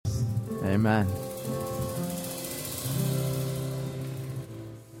Amen.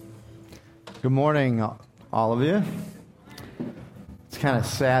 Good morning, all of you. It's kind of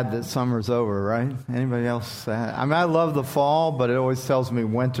sad that summer's over, right? Anybody else sad? I mean, I love the fall, but it always tells me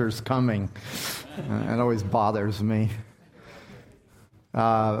winter's coming. It always bothers me.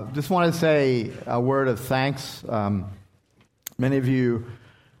 Just want to say a word of thanks. Many of you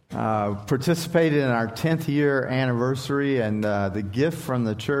participated in our 10th year anniversary, and the gift from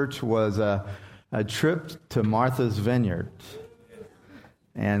the church was a trip to Martha's Vineyard.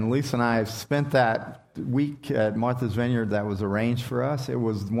 And Lisa and I have spent that week at Martha's Vineyard that was arranged for us. It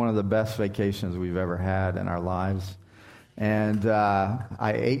was one of the best vacations we've ever had in our lives. And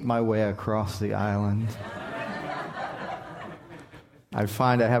I ate my way across the island. I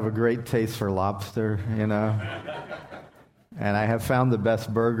find I have a great taste for lobster, you know. And I have found the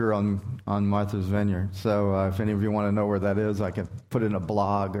best burger on Martha's Vineyard. So if any of you want to know where that is, I can put it in a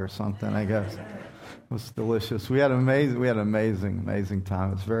blog or something, I guess. It was delicious. We had an amazing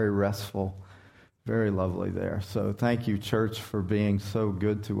time. It's very restful, very lovely there. So thank you, church, for being so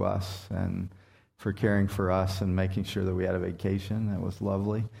good to us and for caring for us and making sure that we had a vacation. That was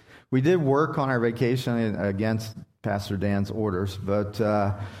lovely. We did work on our vacation against Pastor Dan's orders, but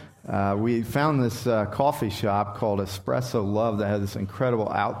we found this coffee shop called Espresso Love that had this incredible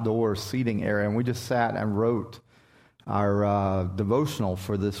outdoor seating area, and we just sat and wrote our devotional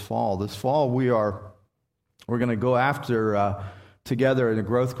for this fall. This fall, we're going to go after, together in a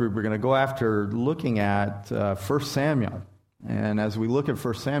growth group, we're going to go after looking at 1 Samuel. And as we look at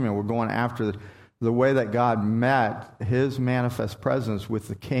 1 Samuel, we're going after the way that God met his manifest presence with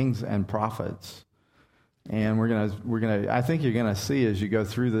the kings and prophets. And we're gonna. I think you're gonna see as you go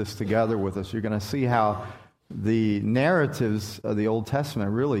through this together with us. You're gonna see how the narratives of the Old Testament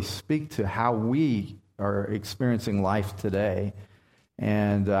really speak to how we are experiencing life today.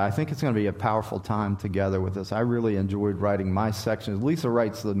 And I think it's going to be a powerful time together with us. I really enjoyed writing my sections. Lisa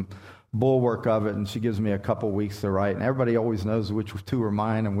writes the bulwark of it, and she gives me a couple weeks to write. And everybody always knows which two are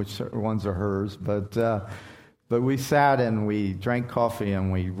mine and which ones are hers. But we sat and we drank coffee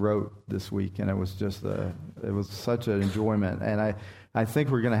and we wrote this week, and it was such an enjoyment. And I think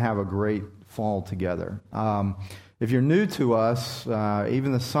we're going to have a great fall together. If you're new to us,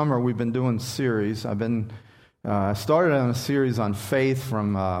 even this summer we've been doing series. I started on a series on faith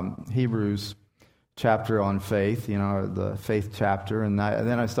from Hebrews chapter on faith, the faith chapter, and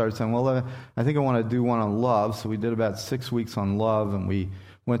then I started saying, well, I think I want to do one on love. So we did about 6 weeks on love, and we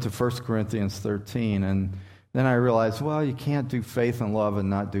went to 1 Corinthians 13, and then I realized, well, you can't do faith and love and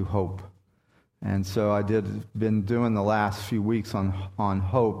not do hope. And so been doing the last few weeks on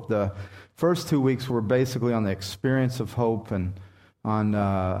hope. The first 2 weeks were basically on the experience of hope and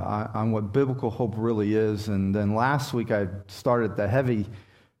on what biblical hope really is. And then last week I started the heavy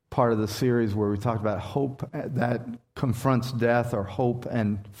part of the series where we talked about hope that confronts death, or hope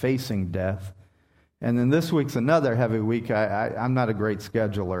and facing death. And then this week's another heavy week. I'm not a great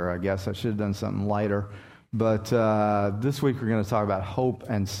scheduler, I guess. I should have done something lighter. But this week we're going to talk about hope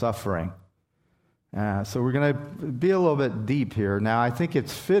and suffering. So we're going to be a little bit deep here. Now, I think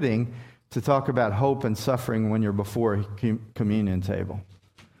it's fitting to talk about hope and suffering when you're before a communion table.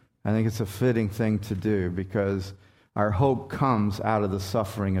 I think it's a fitting thing to do because our hope comes out of the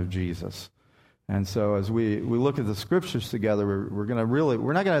suffering of Jesus. And so as we look at the scriptures together, we're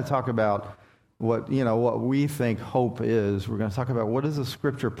not going to talk about what we think hope is. We're going to talk about what does the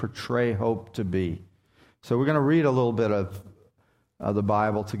scripture portray hope to be. So we're going to read a little bit of the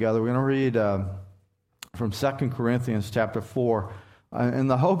Bible together. We're going to read from 2 Corinthians chapter 4. In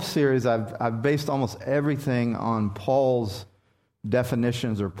the Hope series, I've based almost everything on Paul's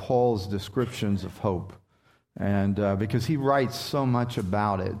definitions or Paul's descriptions of hope, and because he writes so much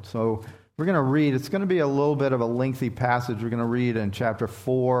about it. So we're going to read. It's going to be a little bit of a lengthy passage. We're going to read in chapter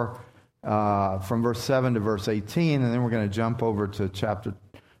 4 from verse 7 to verse 18, and then we're going to jump over to chapter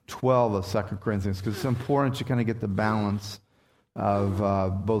 12 of 2 Corinthians, because it's important to kind of get the balance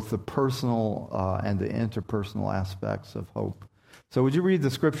of both the personal and the interpersonal aspects of hope. So would you read the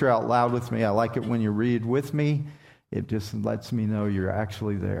scripture out loud with me? I like it when you read with me. It just lets me know you're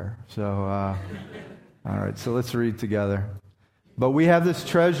actually there. So, all right, so let's read together. But we have this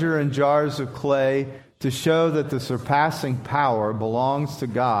treasure in jars of clay to show that the surpassing power belongs to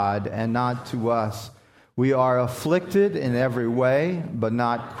God and not to us. We are afflicted in every way, but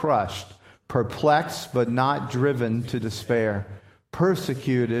not crushed, perplexed, but not driven to despair,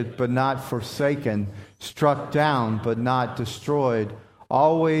 persecuted, but not forsaken, struck down, but not destroyed,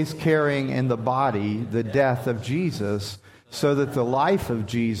 always carrying in the body the death of Jesus, so that the life of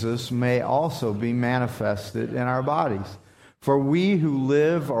Jesus may also be manifested in our bodies. For we who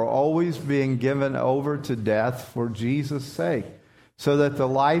live are always being given over to death for Jesus' sake, so that the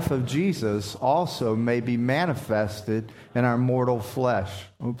life of Jesus also may be manifested in our mortal flesh.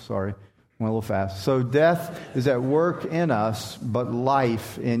 Oops, sorry. Went a little fast. So death is at work in us, but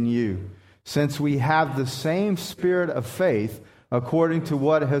life in you. Since we have the same spirit of faith, according to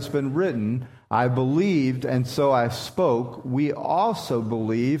what has been written, I believed, and so I spoke. We also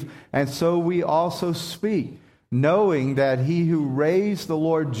believe, and so we also speak, knowing that he who raised the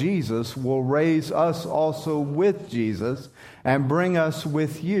Lord Jesus will raise us also with Jesus and bring us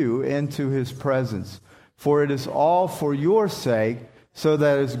with you into his presence. For it is all for your sake, so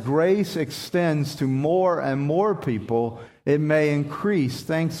that as grace extends to more and more people, it may increase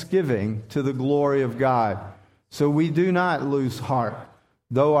thanksgiving to the glory of God. So we do not lose heart.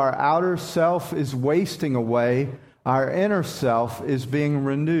 Though our outer self is wasting away, our inner self is being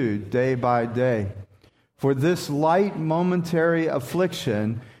renewed day by day. For this light momentary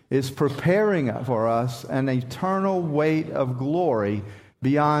affliction is preparing for us an eternal weight of glory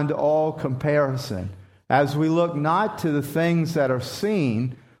beyond all comparison, as we look not to the things that are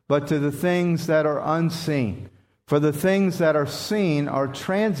seen, but to the things that are unseen. For the things that are seen are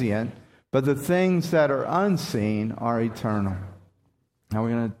transient, but the things that are unseen are eternal. Now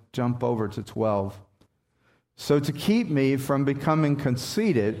we're going to jump over to 12. So to keep me from becoming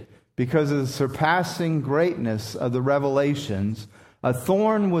conceited, because of the surpassing greatness of the revelations, a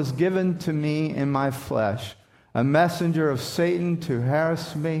thorn was given to me in my flesh, a messenger of Satan to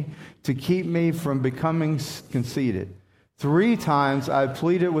harass me, to keep me from becoming conceited. 3 times I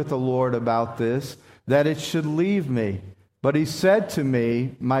pleaded with the Lord about this, that it should leave me. But he said to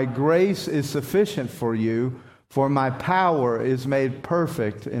me, my grace is sufficient for you, for my power is made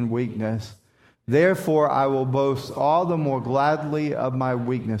perfect in weakness. Therefore I will boast all the more gladly of my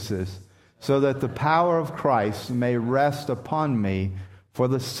weaknesses, so that the power of Christ may rest upon me. For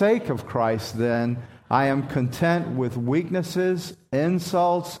the sake of Christ, then, I am content with weaknesses,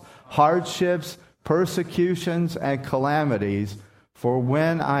 insults, hardships, persecutions, and calamities. For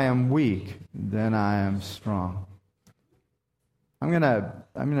when I am weak, then I am strong. I'm going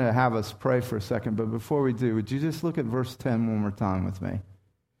to have us pray for a second, but before we do, would you just look at verse 10 one more time with me?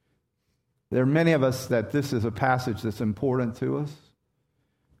 There are many of us that this is a passage that's important to us.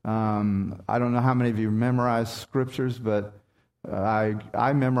 I don't know how many of you memorize scriptures, but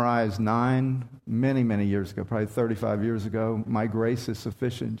I memorized 9 many years ago, probably 35 years ago. My grace is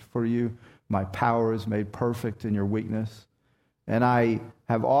sufficient for you. My power is made perfect in your weakness. And I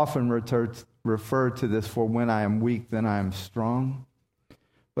have often referred to this, for when I am weak, then I am strong.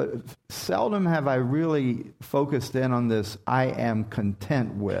 But seldom have I really focused in on this, I am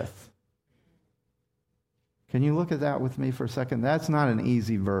content with. Can you look at that with me for a second? That's not an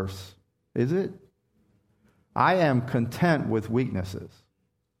easy verse, is it? I am content with weaknesses.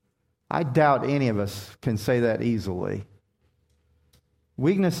 I doubt any of us can say that easily.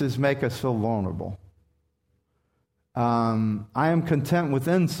 Weaknesses make us feel vulnerable. I am content with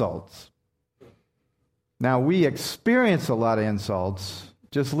insults. Now, we experience a lot of insults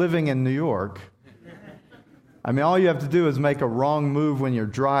just living in New York. I mean, all you have to do is make a wrong move when you're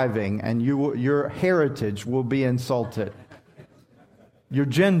driving, and your heritage will be insulted. Your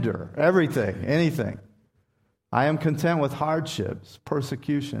gender, everything, anything. I am content with hardships,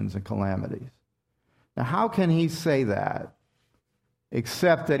 persecutions, and calamities. Now, how can he say that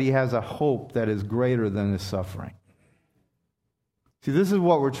except that he has a hope that is greater than his suffering? See, this is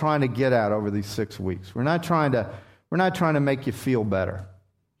what we're trying to get at over these 6 weeks. We're not trying to make you feel better.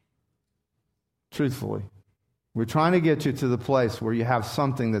 Truthfully. We're trying to get you to the place where you have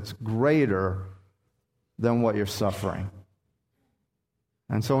something that's greater than what you're suffering.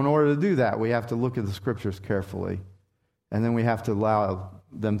 And so in order to do that, we have to look at the scriptures carefully. And then we have to allow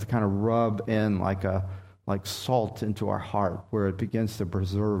them to kind of rub in like salt into our heart, where it begins to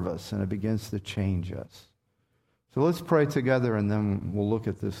preserve us and it begins to change us. So let's pray together, and then we'll look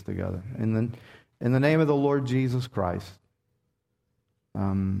at this together. And then, in the name of the Lord Jesus Christ,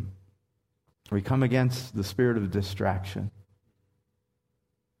 we come against the spirit of distraction.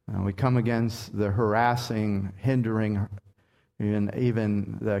 We come against the harassing, hindering, and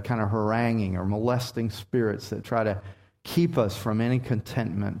even the kind of haranguing or molesting spirits that try to keep us from any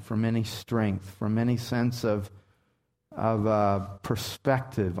contentment, from any strength, from any sense of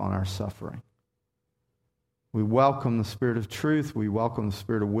perspective on our suffering. We welcome the spirit of truth. We welcome the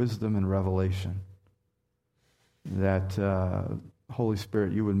spirit of wisdom and revelation. That, Holy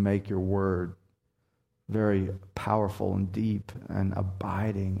Spirit, you would make your word very powerful and deep and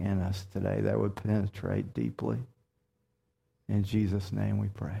abiding in us today, that would penetrate deeply. In Jesus' name we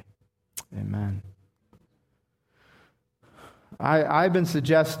pray. Amen. I've been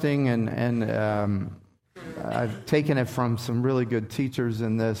suggesting, and I've taken it from some really good teachers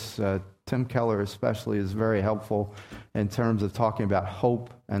in this. Tim Keller especially is very helpful in terms of talking about hope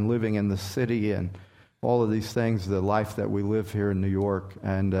and living in the city and all of these things, the life that we live here in New York.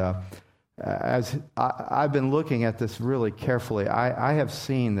 And as I've been looking at this really carefully, I have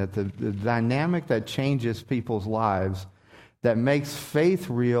seen that the dynamic that changes people's lives, that makes faith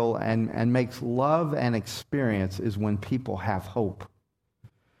real and makes love and experience, is when people have hope.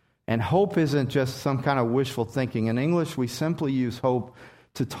 And hope isn't just some kind of wishful thinking. In English, we simply use hope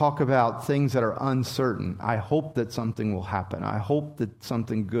to talk about things that are uncertain. I hope that something will happen. I hope that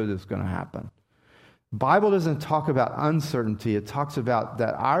something good is going to happen. The Bible doesn't talk about uncertainty. It talks about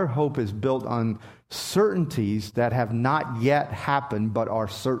that our hope is built on certainties that have not yet happened but are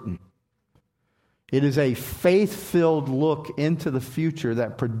certain. It is a faith-filled look into the future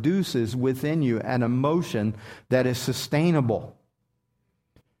that produces within you an emotion that is sustainable.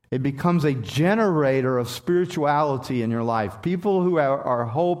 It becomes a generator of spirituality in your life. People who are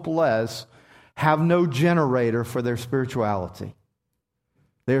hopeless have no generator for their spirituality.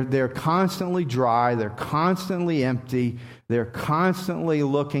 They're constantly dry. They're constantly empty. They're constantly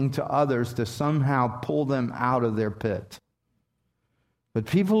looking to others to somehow pull them out of their pit. But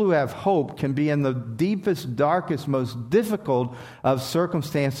people who have hope can be in the deepest, darkest, most difficult of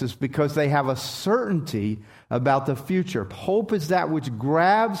circumstances because they have a certainty about the future. Hope is that which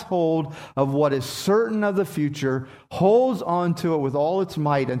grabs hold of what is certain of the future, holds on to it with all its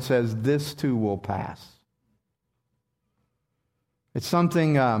might, and says, this too will pass. It's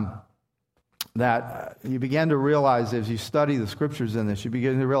something that you begin to realize as you study the scriptures in this. You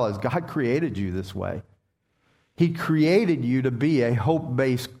begin to realize God created you this way. He created you to be a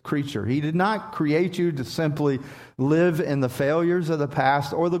hope-based creature. He did not create you to simply live in the failures of the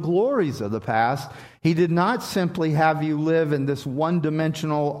past or the glories of the past. He did not simply have you live in this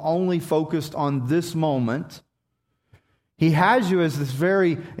one-dimensional, only focused on this moment. He has you as this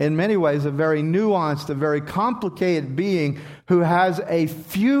very, in many ways, a very nuanced, a very complicated being who has a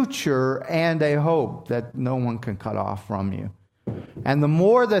future and a hope that no one can cut off from you. And the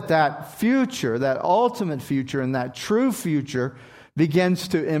more that future, that ultimate future and that true future begins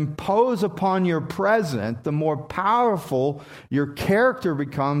to impose upon your present, the more powerful your character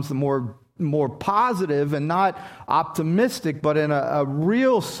becomes, the more positive and not optimistic, but in a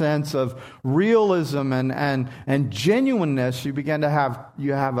real sense of realism and genuineness, you begin to have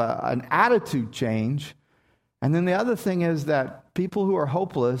an attitude change. And then the other thing is that people who are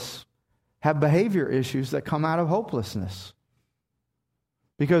hopeless have behavior issues that come out of hopelessness.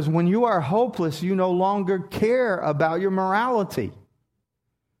 Because when you are hopeless, you no longer care about your morality.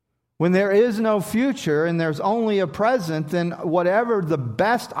 When there is no future and there's only a present, then whatever the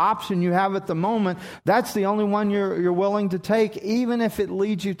best option you have at the moment, that's the only one you're willing to take, even if it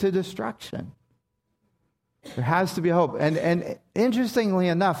leads you to destruction. There has to be hope. And interestingly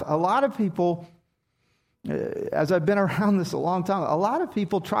enough, a lot of people, as I've been around this a long time, a lot of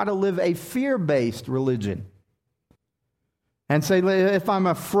people try to live a fear-based religion. And say, if I'm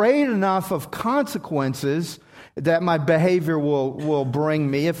afraid enough of consequences that my behavior will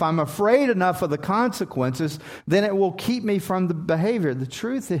bring me, if I'm afraid enough of the consequences, then it will keep me from the behavior. The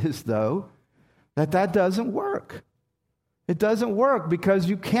truth is, though, that doesn't work. It doesn't work because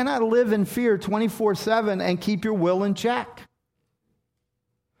you cannot live in fear 24/7 and keep your will in check.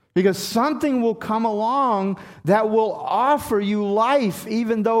 Because something will come along that will offer you life,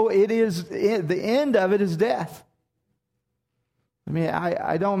 even though the end of it is death. I mean,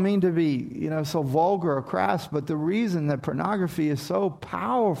 I don't mean to be, so vulgar or crass, but the reason that pornography is so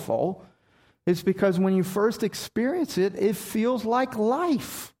powerful is because when you first experience it, it feels like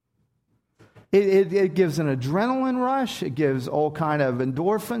life. It gives an adrenaline rush. It gives all kind of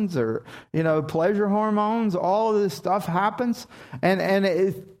endorphins or, pleasure hormones. All of this stuff happens. And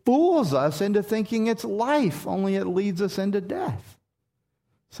it fools us into thinking it's life, only it leads us into death.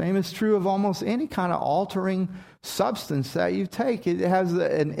 Same is true of almost any kind of altering substance that you take. It has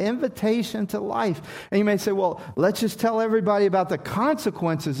an invitation to life. And you may say, well, let's just tell everybody about the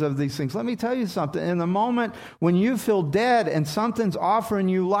consequences of these things. Let me tell you something. In the moment when you feel dead and something's offering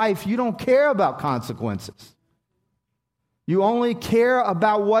you life, you don't care about consequences. You only care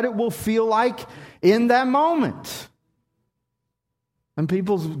about what it will feel like in that moment. And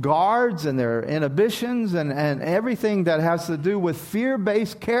people's guards and their inhibitions and everything that has to do with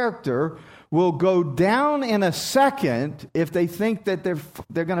fear-based character will go down in a second if they think that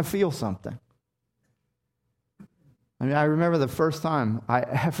they're going to feel something. I mean, I remember the first time I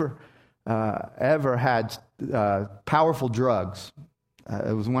ever had powerful drugs.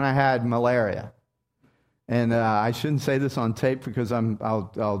 It was when I had malaria. And I shouldn't say this on tape because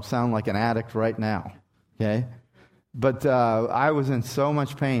I'll sound like an addict right now, okay? But I was in so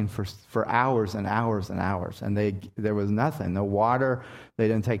much pain for hours and hours and hours, and there was nothing, no water. They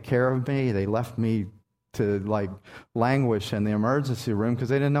didn't take care of me. They left me to languish in the emergency room because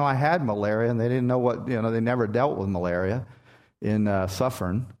they didn't know I had malaria, and they didn't know they never dealt with malaria in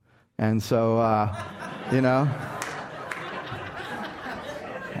Suffern, and so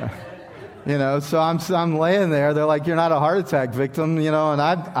so I'm laying there. They're like, "You're not a heart attack victim," and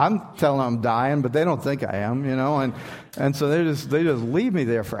I'm telling them I'm dying, but they don't think I am, and so they just leave me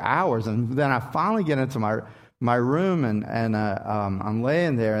there for hours, and then I finally get into my room, and I'm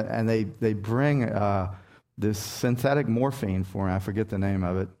laying there, and they bring this synthetic morphine for me. I forget the name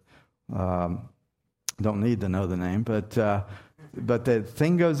of it. Don't need to know the name, but the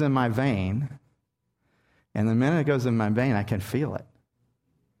thing goes in my vein, and the minute it goes in my vein, I can feel it.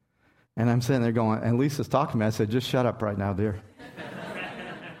 And I'm sitting there going, and Lisa's talking to me. I said, "Just shut up right now, dear.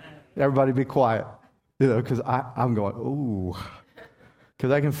 Everybody be quiet." Because I'm going, ooh.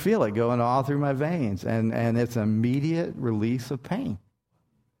 Because I can feel it going all through my veins. And it's immediate release of pain.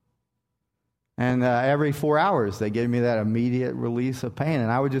 And every 4 hours, they gave me that immediate release of pain.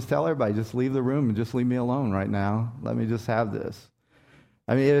 And I would just tell everybody, just leave the room and just leave me alone right now. Let me just have this.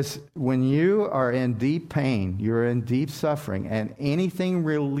 I mean, it's when you are in deep pain, you're in deep suffering, and anything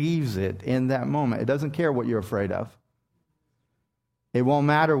relieves it in that moment. It doesn't care what you're afraid of. It won't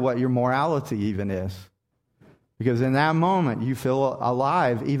matter what your morality even is. Because in that moment, you feel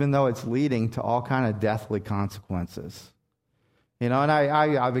alive, even though it's leading to all kind of deathly consequences. And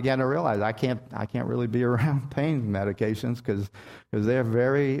I began to realize I can't really be around pain medications because they're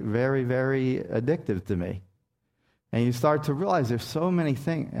very, very, very addictive to me. And you start to realize there's so many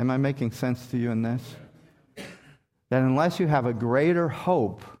things. Am I making sense to you in this? That unless you have a greater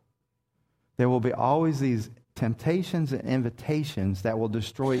hope, there will be always these temptations and invitations that will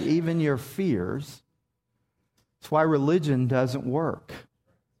destroy even your fears. That's why religion doesn't work.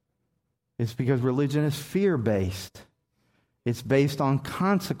 It's because religion is fear-based. It's based on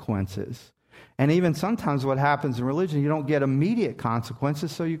consequences. And even sometimes what happens in religion, you don't get immediate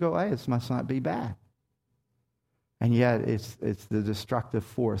consequences, so you go, hey, this must not be bad. And yet it's the destructive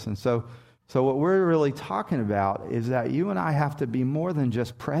force. And so what we're really talking about is that you and I have to be more than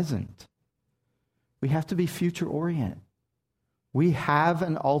just present. We have to be future-oriented. We have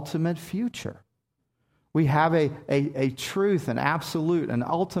an ultimate future. We have a truth, an absolute, an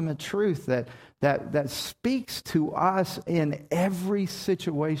ultimate truth that speaks to us in every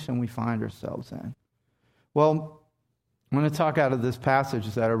situation we find ourselves in. Well, I'm going to talk out of this passage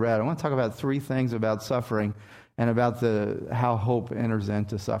that I read. I want to talk about three things about suffering and about how hope enters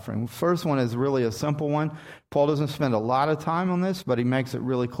into suffering. The first one is really a simple one. Paul doesn't spend a lot of time on this, but he makes it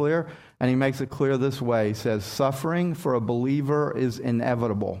really clear, and he makes it clear this way. He says, suffering for a believer is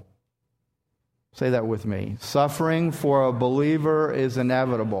inevitable. Say that with me. Suffering for a believer is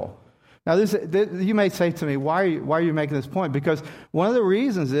inevitable. Now, this you may say to me, why are you making this point? Because one of the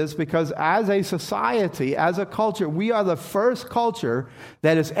reasons is because as a society, as a culture, we are the first culture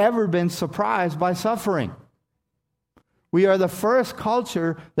that has ever been surprised by suffering. We are the first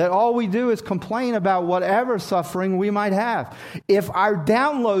culture that all we do is complain about whatever suffering we might have. If our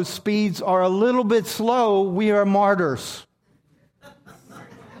download speeds are a little bit slow, we are martyrs.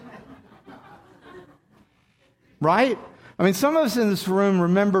 Right? I mean, some of us in this room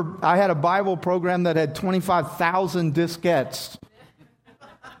remember I had a Bible program that had 25,000 diskettes.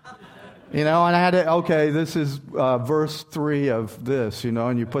 And I had to, this is verse 3 of this,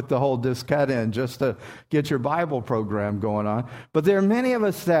 and you put the whole diskette in just to get your Bible program going on. But there are many of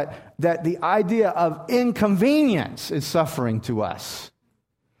us that the idea of inconvenience is suffering to us.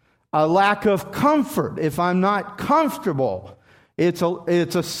 A lack of comfort. If I'm not comfortable, it's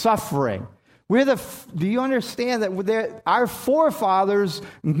a suffering. Do you understand that our forefathers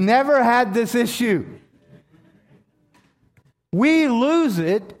never had this issue? We lose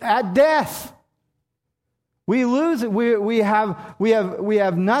it at death. We lose it. We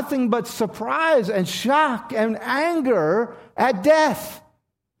have nothing but surprise and shock and anger at death.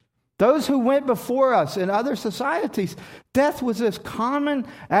 Those who went before us in other societies, death was as common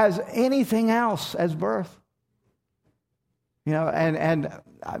as anything else as birth. And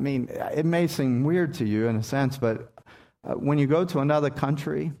I mean, it may seem weird to you in a sense, but when you go to another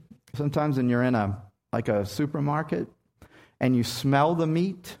country, sometimes when you're in a supermarket and you smell the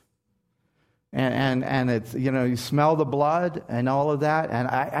meat and it's, you smell the blood and all of that, and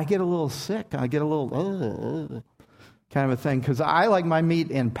I get a little sick. I get a little kind of a thing because I like my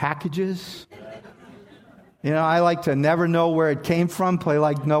meat in packages. You know, I like to never know where it came from, play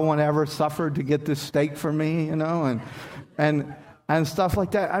like no one ever suffered to get this steak for me, you know, and stuff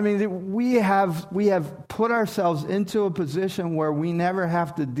like that. I mean, we have put ourselves into a position where we never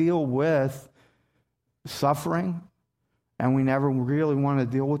have to deal with suffering, and we never really want to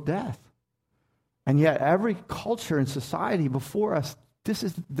deal with death. And yet every culture and society before us,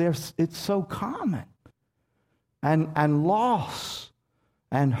 it's so common. And loss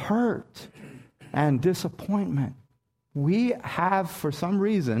and hurt and disappointment. We have, for some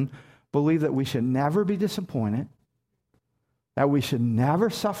reason, believed that we should never be disappointed, that we should never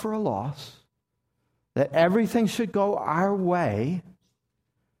suffer a loss, that everything should go our way.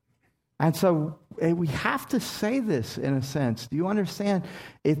 And so we have to say this in a sense. Do you understand?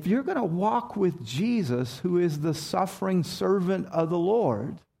 If you're going to walk with Jesus, who is the suffering servant of the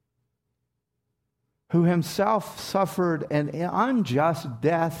Lord, who himself suffered an unjust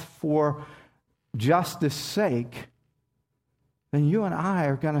death for justice sake, then you and I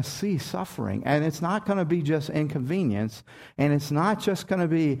are going to see suffering. And it's not going to be just inconvenience, and it's not just going to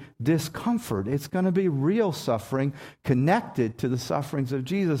be discomfort. It's going to be real suffering connected to the sufferings of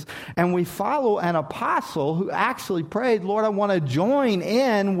Jesus. And we follow an apostle who actually prayed, Lord, I want to join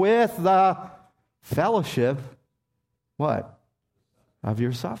in with the fellowship, what? Of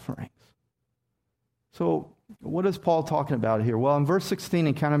your sufferings. So what is Paul talking about here? Well, in verse 16,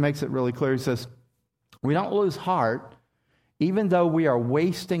 he kind of makes it really clear. He says, we don't lose heart, even though we are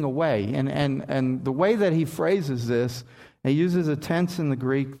wasting away. And the way that he phrases this, he uses a tense in the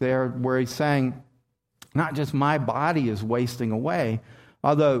Greek there where he's saying, not just my body is wasting away,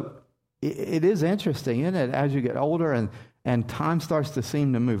 although it is interesting, isn't it, as you get older and time starts to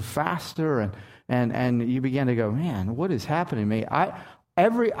seem to move faster and you begin to go, man, what is happening to me?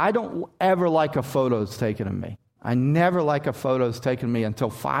 I don't ever like a photos taken of me. I never like a photos taken of me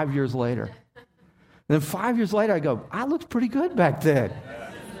until 5 years later. And then 5 years later, I go, I looked pretty good back then.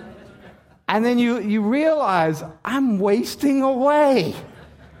 And then you realize I'm wasting away.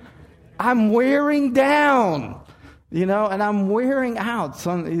 I'm wearing down, you know, and I'm wearing out.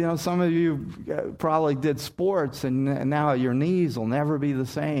 Some of you probably did sports, and now your knees will never be the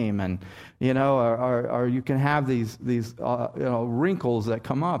same, and you know, or you can have these wrinkles that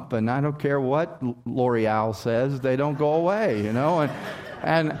come up, and I don't care what L'Oreal says, they don't go away, you know,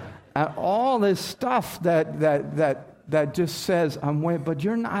 and all this stuff that just says I'm way, but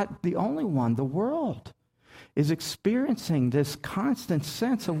you're not the only one. The world is experiencing this constant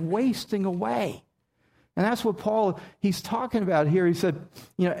sense of wasting away. And that's what Paul, he's talking about here. He said,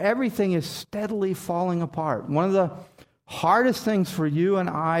 you know, everything is steadily falling apart. One of the hardest things for you and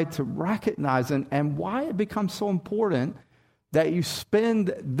I to recognize, and why it becomes so important that you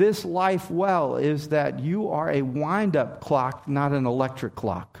spend this life well, is that you are a wind-up clock, not an electric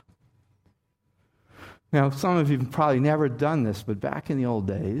clock. Now, some of you have probably never done this, but back in the old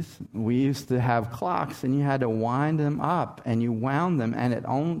days, we used to have clocks, and you had to wind them up, and you wound them, and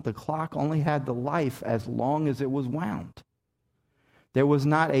the clock only had the life as long as it was wound. There was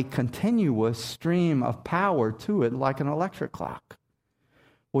not a continuous stream of power to it like an electric clock.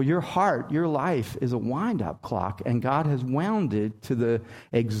 Well, your heart, your life is a wind-up clock, and God has wound it to the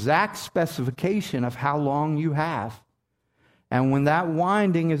exact specification of how long you have. And when that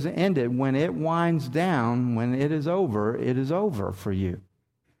winding is ended, when it winds down, when it is over for you.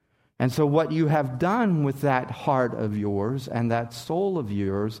 And so what you have done with that heart of yours and that soul of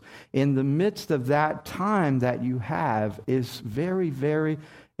yours in the midst of that time that you have is very, very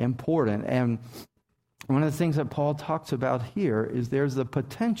important. And one of the things that Paul talks about here is there's the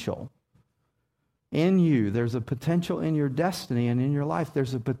potential in you. There's a potential in your destiny and in your life.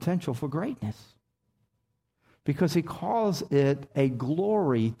 There's a potential for greatness. Because he calls it a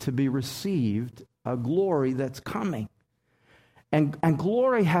glory to be received, a glory that's coming. And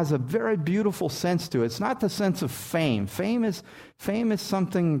glory has a very beautiful sense to it. It's not the sense of fame. Fame is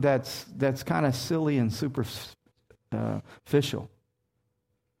something that's kind of silly and superficial.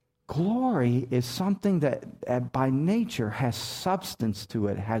 Glory is something that by nature has substance to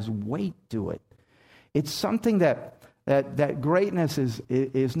it, has weight to it. It's something that greatness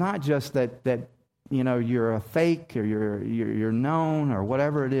is not just that you know, you're a fake or you're known or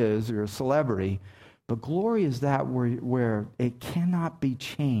whatever it is, you're a celebrity. But glory is that where it cannot be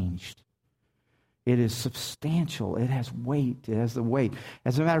changed. It is substantial. It has weight. It has the weight.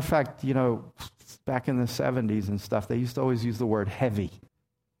 As a matter of fact, you know, back in the 70s and stuff, they used to always use the word heavy.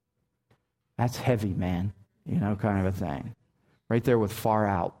 That's heavy, man. You know, kind of a thing. Right there with Far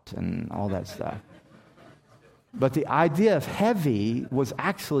Out and all that stuff. But the idea of heavy was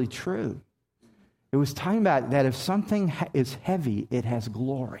actually true. It was talking about that if something is heavy, it has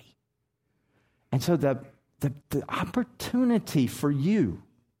glory. And so the opportunity for you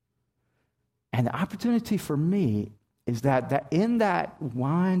and the opportunity for me is that in that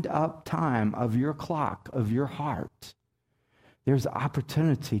wind up time of your clock, of your heart, there's the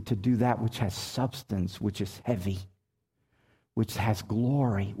opportunity to do that which has substance, which is heavy, which has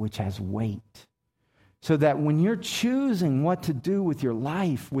glory, which has weight. So that when you're choosing what to do with your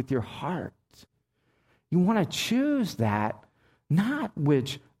life, with your heart, you want to choose that not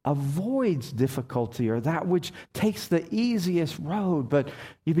which avoids difficulty or that which takes the easiest road, but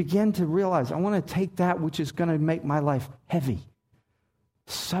you begin to realize, I want to take that which is going to make my life heavy.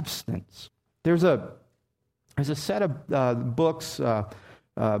 Substance. There's a set of books by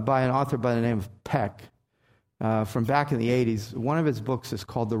an author by the name of Peck from back in the 80s. One of his books is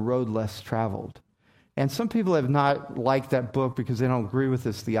called The Road Less Traveled. And some people have not liked that book because they don't agree with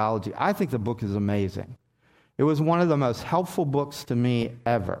his theology. I think the book is amazing. It was one of the most helpful books to me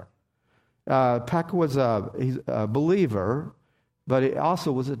ever. Peck was he's a believer, but he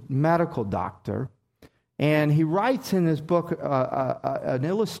also was a medical doctor. And he writes in his book an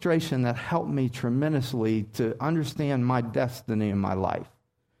illustration that helped me tremendously to understand my destiny in my life.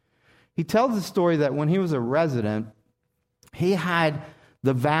 He tells the story that when he was a resident, he had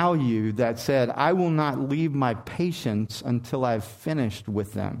the value that said, I will not leave my patients until I've finished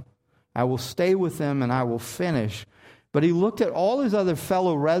with them. I will stay with them and I will finish. But he looked at all his other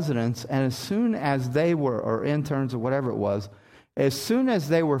fellow residents, and as soon as they were, or interns or whatever it was, as soon as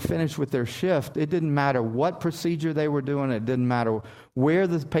they were finished with their shift, it didn't matter what procedure they were doing, it didn't matter where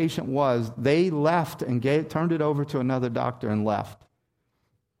the patient was, they left and turned it over to another doctor and left.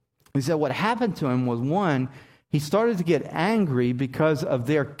 He said what happened to him was, one, he started to get angry because of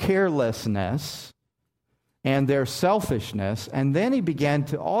their carelessness and their selfishness, and then he began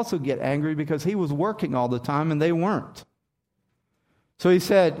to also get angry because he was working all the time and they weren't. So he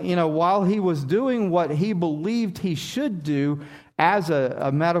said, while he was doing what he believed he should do as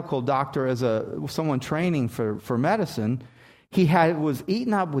a medical doctor, as someone training for medicine, he was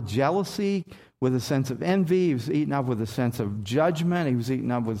eaten up with jealousy, with a sense of envy. He was eaten up with a sense of judgment. He was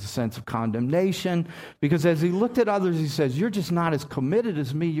eaten up with a sense of condemnation. Because as he looked at others, he says, you're just not as committed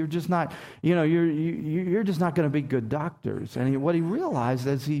as me. You're just not, you're just not going to be good doctors. And what he realized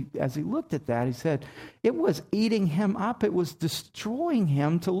as he looked at that, he said, it was eating him up. It was destroying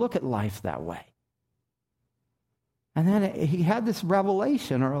him to look at life that way. And then he had this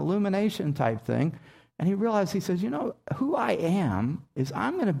revelation or illumination type thing. And he realized, he says, who I am is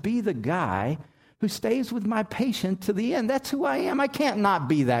I'm going to be the guy who stays with my patient to the end. That's who I am. I can't not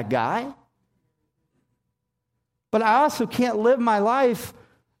be that guy. But I also can't live my life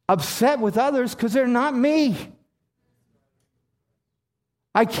upset with others because they're not me.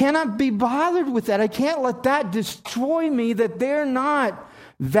 I cannot be bothered with that. I can't let that destroy me, that they're not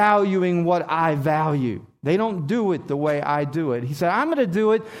valuing what I value. They don't do it the way I do it. He said, I'm going to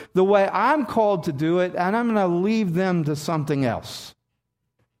do it the way I'm called to do it, and I'm going to leave them to something else.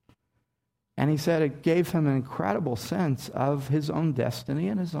 And he said it gave him an incredible sense of his own destiny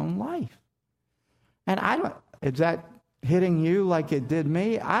and his own life. And is that hitting you like it did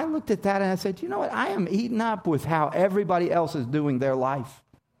me? I looked at that and I said, you know what? I am eaten up with how everybody else is doing their life.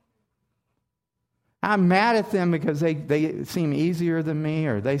 I'm mad at them because they seem easier than me,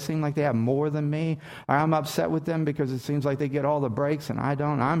 or they seem like they have more than me, or I'm upset with them because it seems like they get all the breaks and I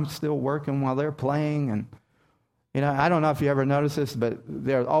don't. I'm still working while they're playing. And, I don't know if you ever notice this, but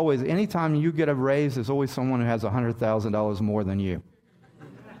there's always, anytime you get a raise, there's always someone who has $100,000 more than you.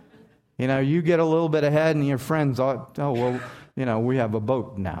 You get a little bit ahead and your friends, we have a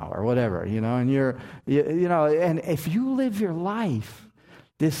boat now or whatever, and and if you live your life,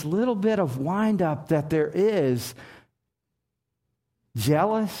 this little bit of wind up that there is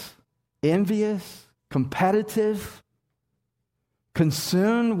jealous, envious, competitive,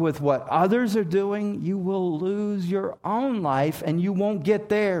 consumed with what others are doing, you will lose your own life and you won't get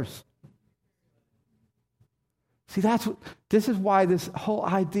theirs. See, this is why this whole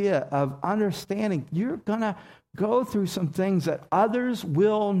idea of understanding, you're going to go through some things that others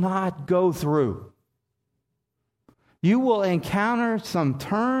will not go through. You will encounter some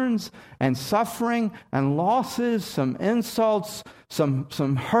turns and suffering and losses, some insults,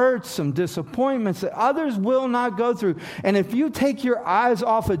 some hurts, some disappointments that others will not go through. And if you take your eyes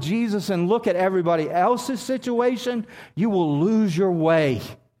off of Jesus and look at everybody else's situation, you will lose your way.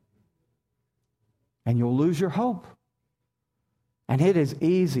 And you'll lose your hope. And it is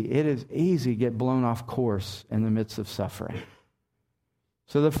easy to get blown off course in the midst of suffering.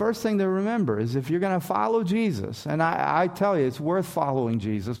 So the first thing to remember is if you're going to follow Jesus, and I tell you, it's worth following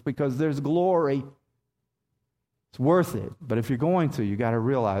Jesus because there's glory. It's worth it. But if you're going to, you got to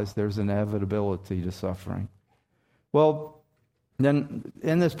realize there's inevitability to suffering. Well, then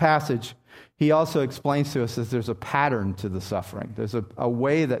in this passage, he also explains to us that there's a pattern to the suffering. There's a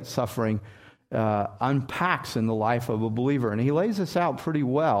way that suffering unpacks in the life of a believer. And he lays this out pretty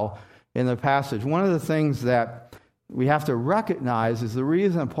well in the passage. One of the things that we have to recognize is the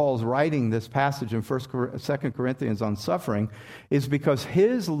reason Paul's writing this passage in 2 Corinthians on suffering is because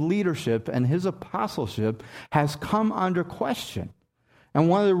his leadership and his apostleship has come under question. And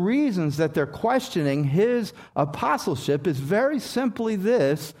one of the reasons that they're questioning his apostleship is very simply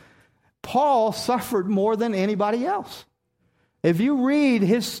this: Paul suffered more than anybody else. If you read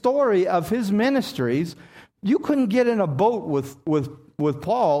his story of his ministries, you couldn't get in a boat with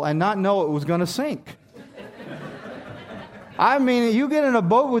Paul and not know it was going to sink. I mean, you get in a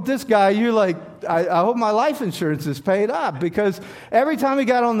boat with this guy, you're like, I hope my life insurance is paid up, because every time he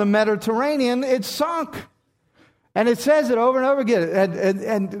got on the Mediterranean, it sunk. And it says it over and over again.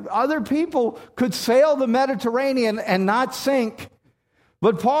 And other people could sail the Mediterranean and not sink.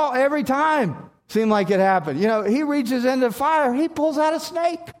 But Paul, every time, seemed like it happened. You know, he reaches into fire, he pulls out a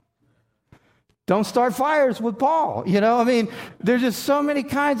snake. Don't start fires with Paul. You know, I mean, there's just so many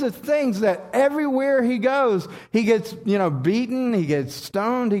kinds of things that everywhere he goes, he gets, beaten, he gets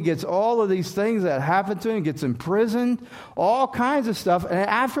stoned, he gets all of these things that happen to him, he gets imprisoned, all kinds of stuff. And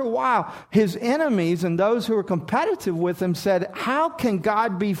after a while, his enemies and those who were competitive with him said, how can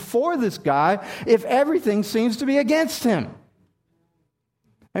God be for this guy if everything seems to be against him?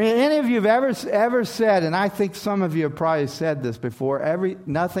 I mean, any of you have ever said, and I think some of you have probably said this before,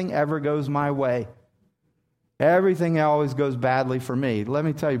 nothing ever goes my way. Everything always goes badly for me. Let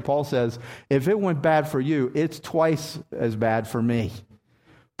me tell you, Paul says, if it went bad for you, it's twice as bad for me.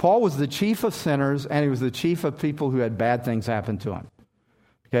 Paul was the chief of sinners, and he was the chief of people who had bad things happen to him.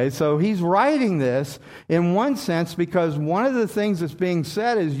 Okay, so he's writing this in one sense because one of the things that's being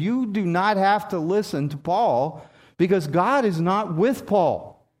said is you do not have to listen to Paul because God is not with Paul.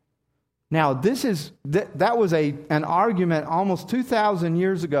 Now, that was an argument almost 2,000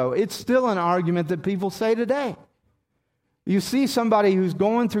 years ago. It's still an argument that people say today. You see somebody who's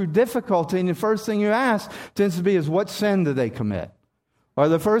going through difficulty, and the first thing you ask tends to be is, what sin did they commit? Or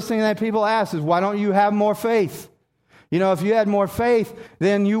the first thing that people ask is, why don't you have more faith? You know, if you had more faith,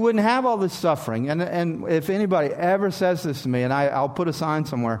 then you wouldn't have all this suffering. And if anybody ever says this to me, and I'll put a sign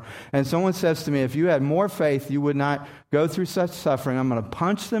somewhere, and someone says to me, if you had more faith, you would not go through such suffering, I'm going to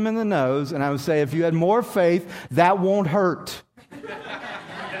punch them in the nose, and I would say, if you had more faith, that won't hurt.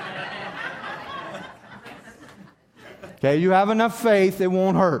 Okay, you have enough faith, it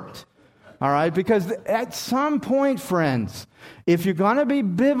won't hurt. All right, because at some point, friends, if you're going to be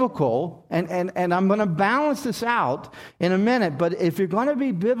biblical, and I'm going to balance this out in a minute, but if you're going to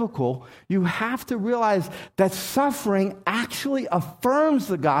be biblical, you have to realize that suffering actually affirms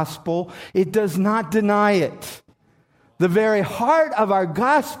the gospel. It does not deny it. The very heart of our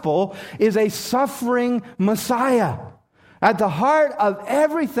gospel is a suffering Messiah. At the heart of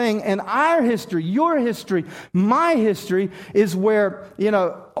everything in our history, your history, my history, is where,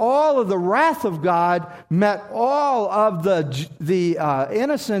 all of the wrath of God met all of the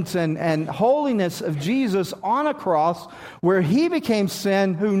innocence and holiness of Jesus on a cross, where he became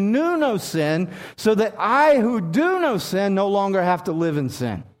sin who knew no sin, so that I who do no sin no longer have to live in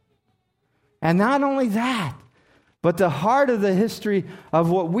sin. And not only that, but the heart of the history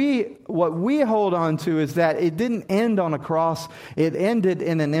of what we hold on to is that it didn't end on a cross. It ended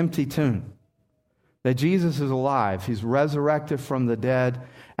in an empty tomb. That Jesus is alive. He's resurrected from the dead.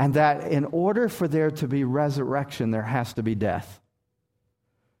 And that in order for there to be resurrection, there has to be death.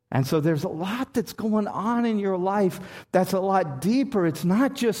 And so there's a lot that's going on in your life that's a lot deeper. It's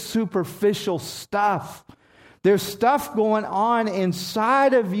not just superficial stuff. There's stuff going on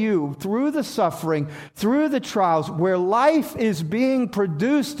inside of you through the suffering, through the trials, where life is being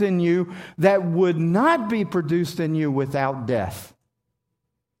produced in you that would not be produced in you without death.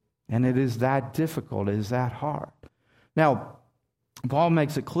 And it is that difficult, it is that hard. Now, Paul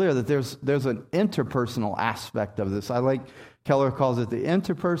makes it clear that there's an interpersonal aspect of this. Keller calls it the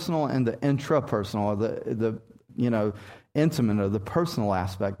interpersonal and the intrapersonal, or the intimate or the personal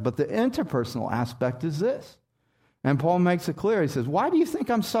aspect. But the interpersonal aspect is this. And Paul makes it clear. He says, why do you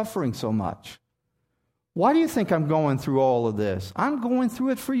think I'm suffering so much? Why do you think I'm going through all of this? I'm going through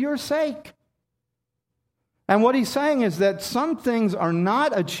it for your sake. And what he's saying is that some things are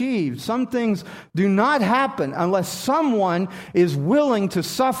not achieved, some things do not happen unless someone is willing to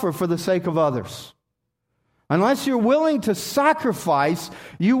suffer for the sake of others. Unless you're willing to sacrifice,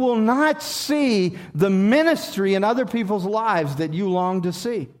 you will not see the ministry in other people's lives that you long to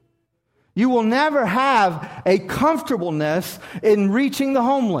see. You will never have a comfortableness in reaching the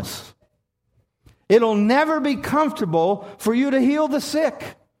homeless. It'll never be comfortable for you to heal the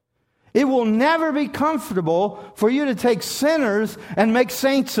sick. It will never be comfortable for you to take sinners and make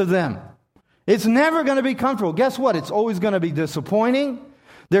saints of them. It's never going to be comfortable. Guess what? It's always going to be disappointing.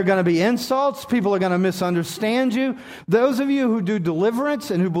 There are going to be insults. People are going to misunderstand you. Those of you who do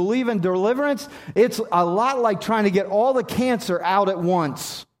deliverance and who believe in deliverance, it's a lot like trying to get all the cancer out at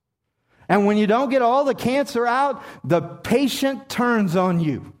once. And when you don't get all the cancer out, the patient turns on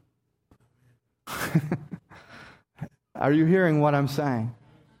you. Are you hearing what I'm saying?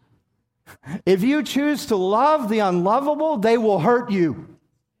 If you choose to love the unlovable, they will hurt you.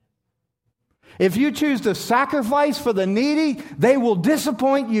 If you choose to sacrifice for the needy, they will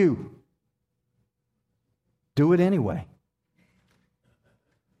disappoint you. Do it anyway.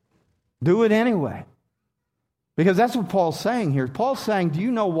 Do it anyway. Because that's what Paul's saying here. Paul's saying, do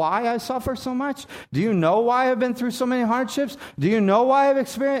you know why I suffer so much? Do you know why I've been through so many hardships? Do you know why I've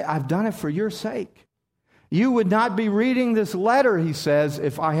experienced? I've done it for your sake. You would not be reading this letter, he says,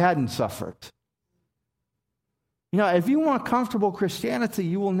 if I hadn't suffered. You know, if you want comfortable Christianity,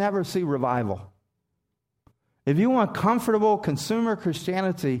 you will never see revival. If you want comfortable consumer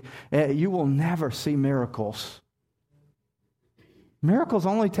Christianity, you will never see miracles. Miracles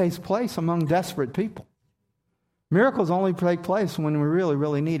only take place among desperate people. Miracles only take place when we're really,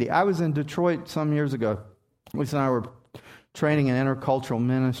 really needy. I was in Detroit some years ago. Lisa and I were training in intercultural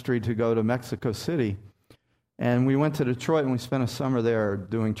ministry to go to Mexico City. And we went to Detroit and we spent a summer there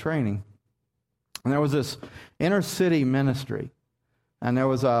doing training. And there was this inner city ministry. And there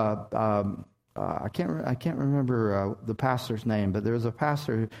was I can't remember the pastor's name, but there was a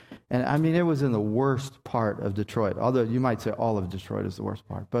pastor, and I mean, it was in the worst part of Detroit. Although you might say all of Detroit is the worst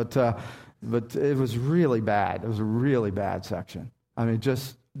part, but it was really bad. It was a really bad section. I mean,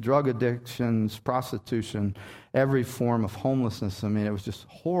 just drug addictions, prostitution, every form of homelessness. I mean, it was just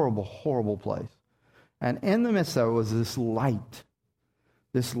horrible, horrible place. And in the midst of it was this light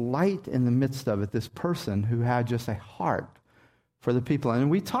in the midst of it, this person who had just a heart for the people.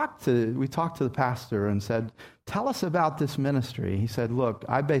 And we talked to the pastor and said, tell us about this ministry. He said, look,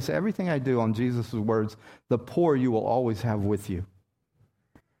 I base everything I do on Jesus' words, the poor you will always have with you.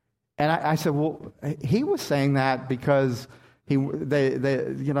 And I said, well, he was saying that because they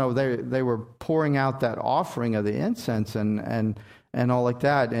were pouring out that offering of the incense and all like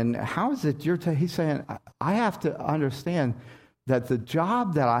that. And how is it he's saying, I have to understand that the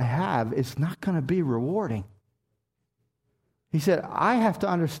job that I have is not going to be rewarding. He said, I have to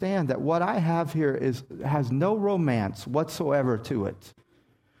understand that what I have here has no romance whatsoever to it.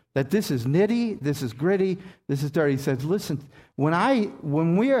 That this is nitty, this is gritty, this is dirty. He says, listen,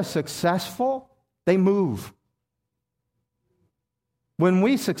 when we are successful, they move. When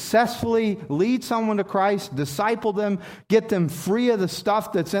we successfully lead someone to Christ, disciple them, get them free of the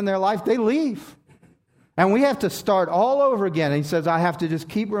stuff that's in their life, they leave. And we have to start all over again. And he says, I have to just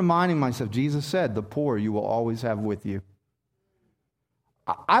keep reminding myself, Jesus said, the poor you will always have with you.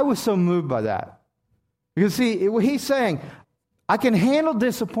 I was so moved by that. Because see, he's saying, I can handle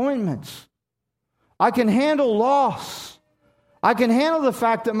disappointments. I can handle loss. I can handle the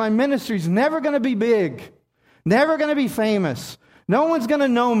fact that my ministry is never going to be big, never going to be famous. No one's going to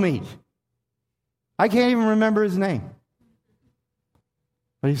know me. I can't even remember his name.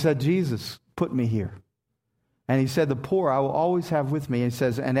 But he said, Jesus put me here. And he said, the poor I will always have with me. And he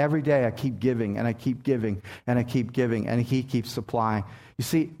says, and every day I keep giving, and I keep giving, and I keep giving, and he keeps supplying. You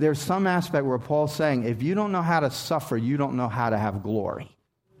see, there's some aspect where Paul's saying, if you don't know how to suffer, you don't know how to have glory.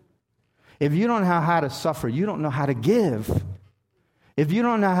 If you don't know how to suffer, you don't know how to give. If you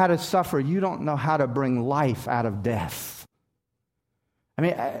don't know how to suffer, you don't know how to bring life out of death. I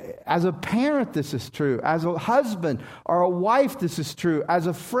mean, as a parent, this is true. As a husband or a wife, this is true. As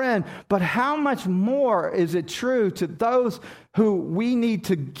a friend. But how much more is it true to those who we need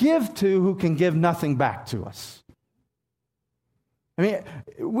to give to who can give nothing back to us? I mean,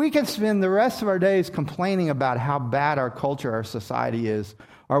 we can spend the rest of our days complaining about how bad our culture, our society is,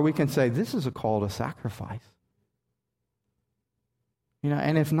 or we can say, this is a call to sacrifice. You know,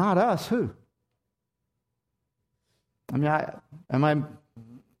 and if not us, who? I mean, am I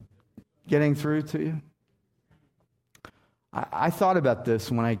getting through to you? I thought about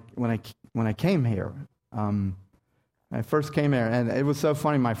this when I came here. I first came here, and it was so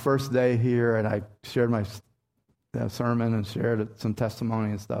funny. My first day here, and I shared my sermon and shared some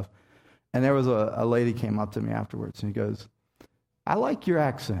testimony and stuff. And there was a lady came up to me afterwards, and he goes, "I like your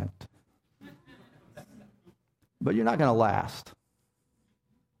accent, but you're not going to last.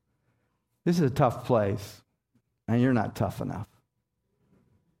 This is a tough place, and you're not tough enough."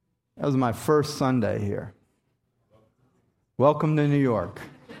 That was my first Sunday here. Welcome to New York.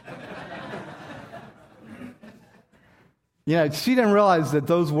 She didn't realize that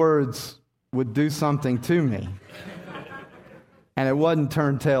those words would do something to me. And it wasn't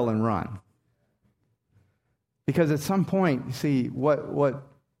turn tail and run. Because at some point, you see, what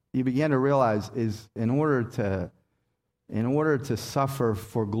you begin to realize is in order to suffer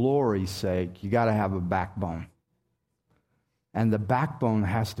for glory's sake, you got to have a backbone. And the backbone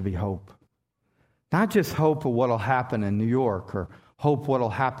has to be hope. Not just hope of what will happen in New York or hope what will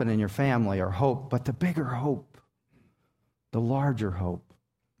happen in your family or hope, but the bigger hope, the larger hope.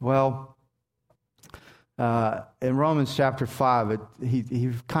 Well, in Romans chapter 5,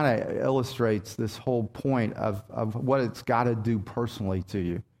 he kind of illustrates this whole point of what it's got to do personally to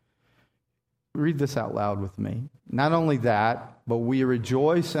you. Read this out loud with me. Not only that, but we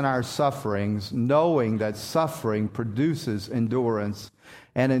rejoice in our sufferings, knowing that suffering produces endurance,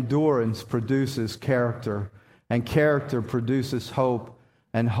 and endurance produces character, and character produces hope,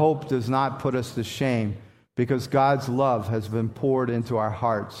 and hope does not put us to shame, because God's love has been poured into our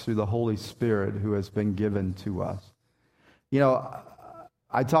hearts through the Holy Spirit who has been given to us.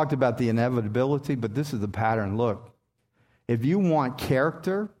 I talked about the inevitability, but this is the pattern. Look, if you want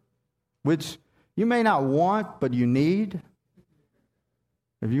character, which you may not want, but you need.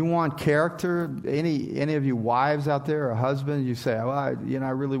 If you want character, any of you wives out there or husbands, you say, well, I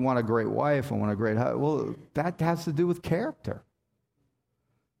really want a great wife. I want a great husband. Well, that has to do with character.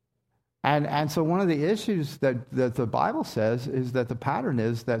 And so one of the issues that the Bible says is that the pattern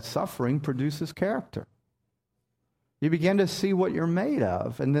is that suffering produces character. You begin to see what you're made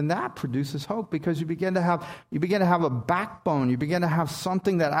of, and then that produces hope because you begin to have a backbone. You begin to have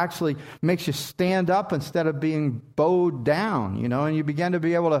something that actually makes you stand up instead of being bowed down, and you begin to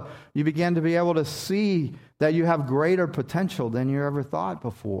be able to see that you have greater potential than you ever thought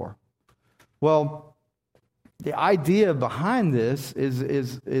before. Well, the idea behind this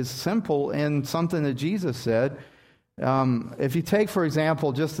is simple and something that Jesus said. If you take, for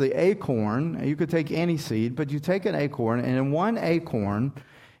example, just the acorn, you could take any seed, but you take an acorn, and in one acorn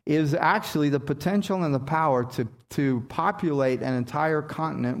is actually the potential and the power to populate an entire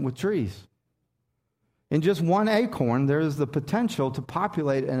continent with trees. In just one acorn, there is the potential to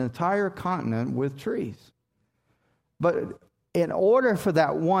populate an entire continent with trees. But in order for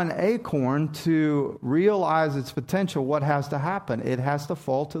that one acorn to realize its potential, what has to happen? It has to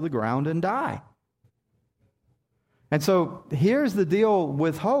fall to the ground and die. And so here's the deal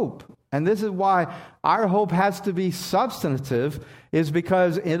with hope. And this is why our hope has to be substantive, is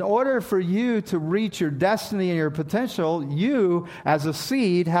because in order for you to reach your destiny and your potential, you, as a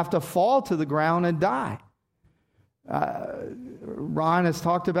seed, have to fall to the ground and die. Ron has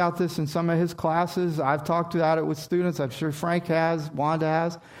talked about this in some of his classes. I've talked about it with students. I'm sure Frank has, Wanda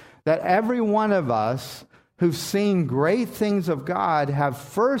has. That every one of us who've seen great things of God have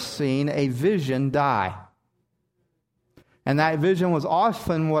first seen a vision die. And that vision was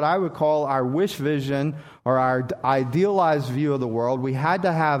often what I would call our wish vision or our idealized view of the world. We had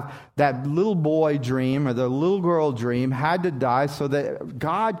to have that little boy dream or the little girl dream had to die so that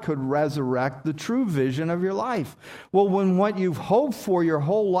God could resurrect the true vision of your life. Well, when what you've hoped for your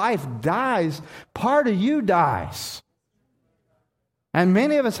whole life dies, part of you dies. And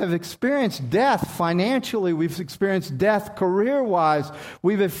many of us have experienced death financially. We've experienced death career-wise.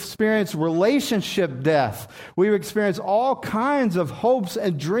 We've experienced relationship death. We've experienced all kinds of hopes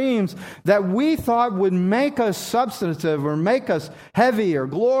and dreams that we thought would make us substantive or make us heavy or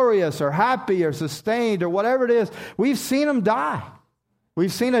glorious or happy or sustained or whatever it is. We've seen them die.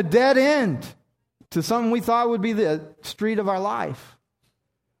 We've seen a dead end to something we thought would be the street of our life.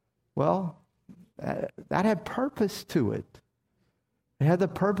 Well, that had purpose to it. It had the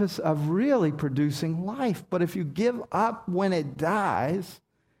purpose of really producing life. But if you give up when it dies,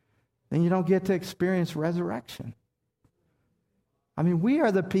 then you don't get to experience resurrection. I mean, we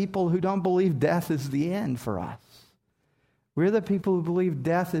are the people who don't believe death is the end for us. We're the people who believe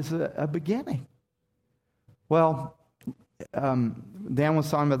death is a beginning. Well, Dan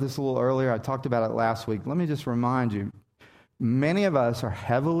was talking about this a little earlier. I talked about it last week. Let me just remind you, many of us are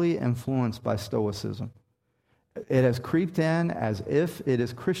heavily influenced by Stoicism. It has creeped in as if it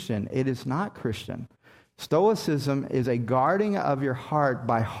is Christian. It is not Christian. Stoicism is a guarding of your heart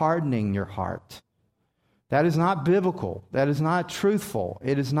by hardening your heart. That is not biblical. That is not truthful.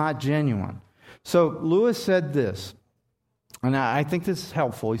 It is not genuine. So Lewis said this, and I think this is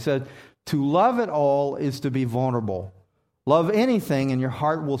helpful. He said, to love at all is to be vulnerable. Love anything and your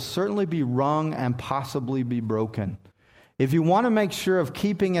heart will certainly be wrung and possibly be broken. If you want to make sure of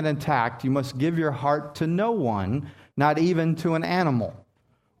keeping it intact, you must give your heart to no one, not even to an animal.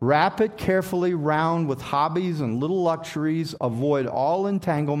 Wrap it carefully round with hobbies and little luxuries. Avoid all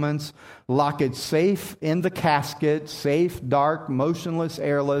entanglements. Lock it safe in the casket, safe, dark, motionless,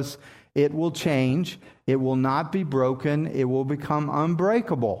 airless. It will change. It will not be broken. It will become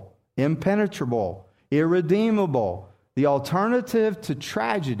unbreakable, impenetrable, irredeemable. The alternative to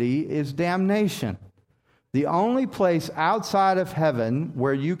tragedy is damnation. The only place outside of heaven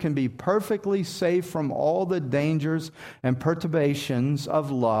where you can be perfectly safe from all the dangers and perturbations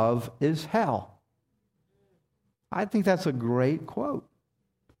of love is hell. I think that's a great quote.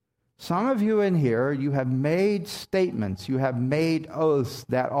 Some of you in here, you have made statements, you have made oaths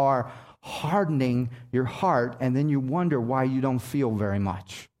that are hardening your heart, and then you wonder why you don't feel very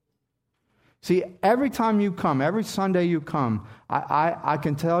much. See, every time you come, every Sunday you come, I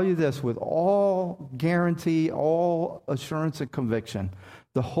can tell you this with all guarantee, all assurance and conviction.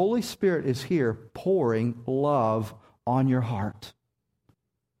 The Holy Spirit is here pouring love on your heart.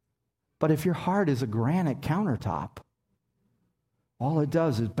 But if your heart is a granite countertop, all it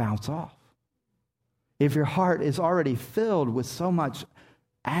does is bounce off. If your heart is already filled with so much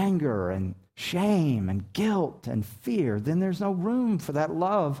anger and shame and guilt and fear, then there's no room for that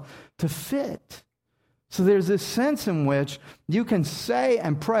love to fit. So there's this sense in which you can say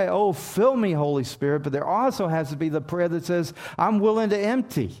and pray, oh, fill me, Holy Spirit, but there also has to be the prayer that says, I'm willing to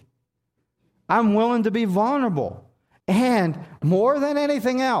empty. I'm willing to be vulnerable. And more than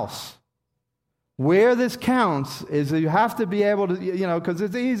anything else, where this counts is that you have to be able to, because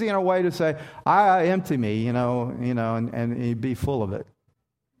it's easy in a way to say, I empty me, and be full of it.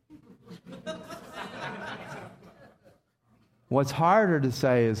 What's harder to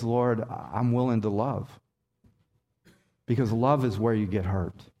say is, Lord, I'm willing to love. Because love is where you get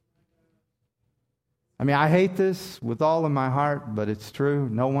hurt. I mean, I hate this with all of my heart, but it's true.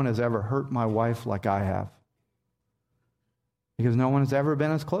 No one has ever hurt my wife like I have. Because no one has ever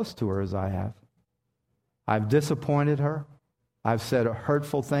been as close to her as I have. I've disappointed her. I've said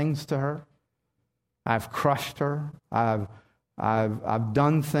hurtful things to her. I've crushed her. I've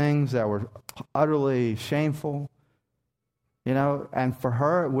done things that were utterly shameful. And for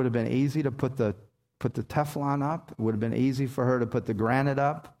her, it would have been easy to put the Teflon up. It would have been easy for her to put the granite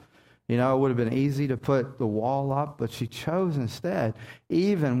up. It would have been easy to put the wall up, but she chose instead,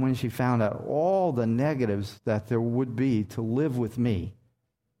 even when she found out all the negatives that there would be to live with me,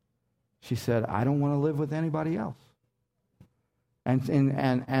 she said, I don't want to live with anybody else. And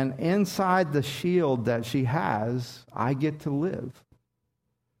inside the shield that she has, I get to live.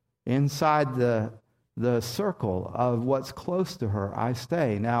 Inside the circle of what's close to her, I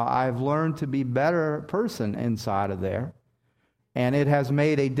stay. Now, I've learned to be a better person inside of there, and it has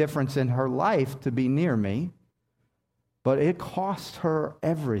made a difference in her life to be near me, but it cost her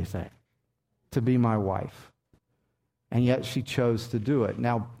everything to be my wife, and yet she chose to do it.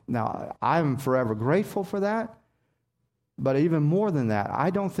 Now, I'm forever grateful for that, but even more than that, I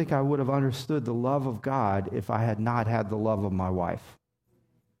don't think I would have understood the love of God if I had not had the love of my wife.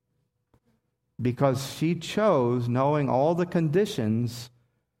 Because she chose, knowing all the conditions,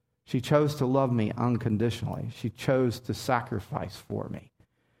 she chose to love me unconditionally. She chose to sacrifice for me.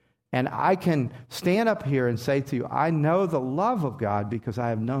 And I can stand up here and say to you, I know the love of God because I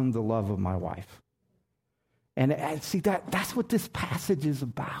have known the love of my wife. And see, that's what this passage is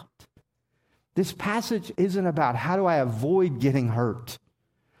about. This passage isn't about how do I avoid getting hurt?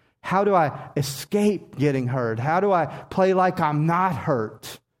 How do I escape getting hurt? How do I play like I'm not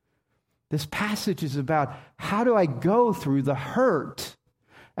hurt? This passage is about how do I go through the hurt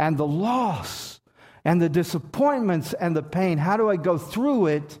and the loss and the disappointments and the pain? How do I go through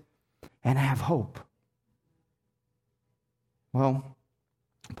it and have hope? Well,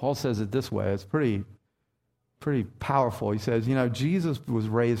 Paul says it this way. It's pretty powerful. He says, Jesus was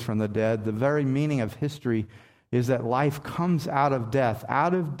raised from the dead. The very meaning of history is that life comes out of death.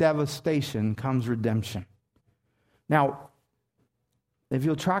 Out of devastation comes redemption. Now, if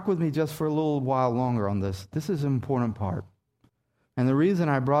you'll track with me just for a little while longer on this is an important part. And the reason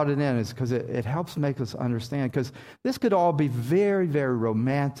I brought it in is because it helps make us understand, because this could all be very, very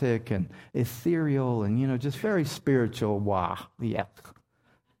romantic and ethereal and, just very spiritual. Wow. Yeah.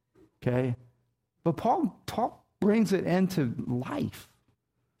 Okay? But Paul brings it into life.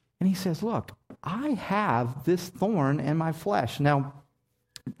 And he says, look, I have this thorn in my flesh. Now,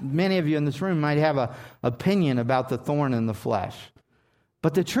 many of you in this room might have an opinion about the thorn in the flesh.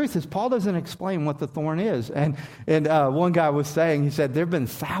 But the truth is, Paul doesn't explain what the thorn is. And one guy was saying, he said, there have been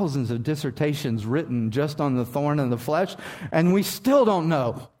thousands of dissertations written just on the thorn in the flesh, and we still don't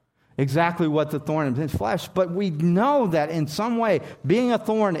know exactly what the thorn in his flesh, but we know that in some way, being a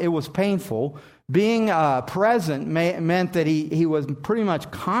thorn, it was painful. Being present meant that he was pretty much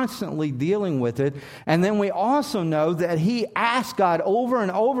constantly dealing with it. And then we also know that he asked God over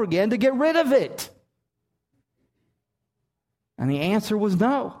and over again to get rid of it. And the answer was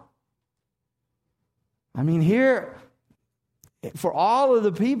no. I mean, here, for all of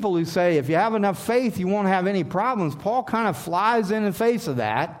the people who say, if you have enough faith, you won't have any problems, Paul kind of flies in the face of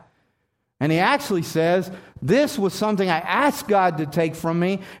that. And he actually says, this was something I asked God to take from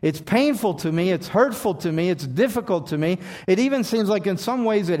me. It's painful to me. It's hurtful to me. It's difficult to me. It even seems like in some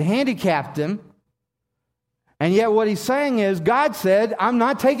ways it handicapped him. And yet what he's saying is, God said, I'm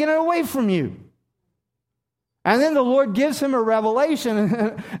not taking it away from you. And then the Lord gives him a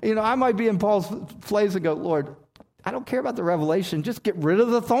revelation. I might be in Paul's place and go, Lord, I don't care about the revelation. Just get rid of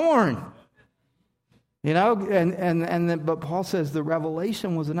the thorn. But Paul says the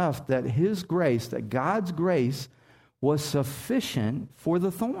revelation was enough, that his grace, that God's grace was sufficient for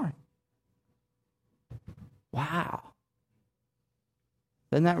the thorn. Wow.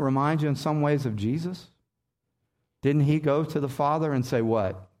 Doesn't that remind you in some ways of Jesus? Didn't he go to the Father and say,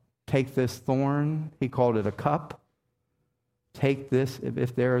 what? Take this thorn. He called it a cup. Take this,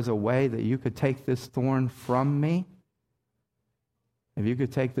 if there is a way that you could take this thorn from me. If you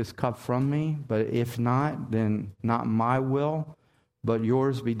could take this cup from me, but if not, then not my will, but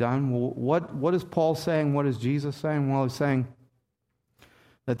yours be done. Well, what is Paul saying? What is Jesus saying? Well, he's saying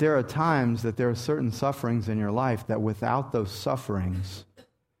that there are times that there are certain sufferings in your life that without those sufferings,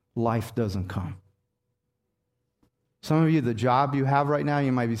 life doesn't come. Some of you, the job you have right now,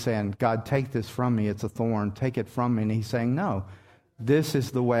 you might be saying, God, take this from me. It's a thorn. Take it from me. And he's saying, no, this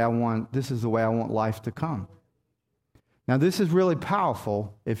is the way I want life to come. Now, this is really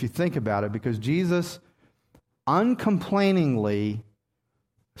powerful if you think about it, because Jesus uncomplainingly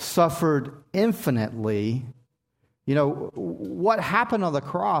suffered infinitely. What happened on the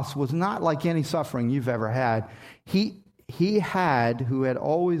cross was not like any suffering you've ever had. He who had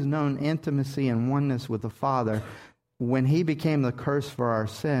always known intimacy and oneness with the Father, when he became the curse for our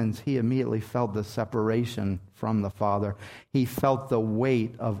sins, he immediately felt the separation from the Father. He felt the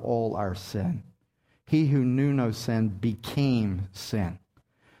weight of all our sin. He who knew no sin became sin.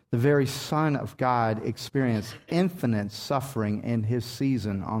 The very Son of God experienced infinite suffering in his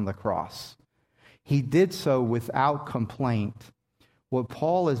season on the cross. He did so without complaint. What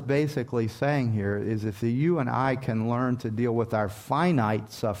Paul is basically saying here is, if you and I can learn to deal with our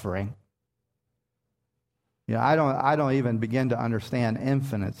finite suffering, I don't even begin to understand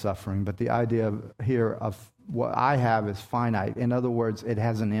infinite suffering, but the idea here of what I have is finite. In other words, it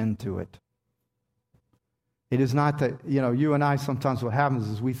has an end to it. It is not that, you and I, sometimes what happens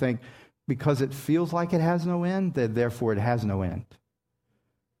is we think because it feels like it has no end, that therefore it has no end.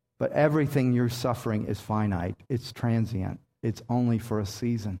 But everything you're suffering is finite. It's transient. It's only for a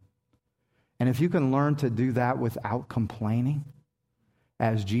season. And if you can learn to do that without complaining,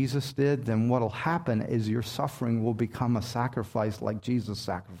 as Jesus did, then what will happen is your suffering will become a sacrifice like Jesus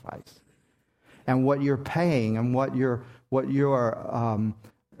sacrificed. And what you're paying and what you're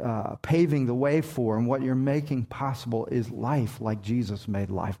paving the way for and what you're making possible is life like Jesus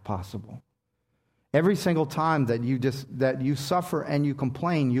made life possible. Every single time that you suffer and you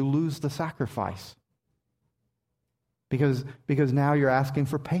complain, you lose the sacrifice. Because now you're asking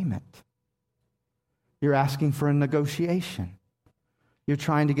for payment. You're asking for a negotiation. You're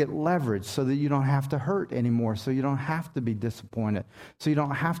trying to get leverage so that you don't have to hurt anymore, so you don't have to be disappointed, so you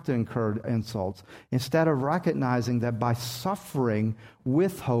don't have to incur insults. Instead of recognizing that by suffering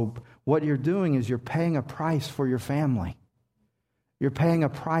with hope, what you're doing is you're paying a price for your family. You're paying a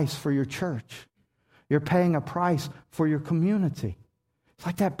price for your church. You're paying a price for your community. It's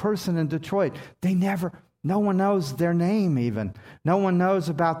like that person in Detroit. No one knows their name even. No one knows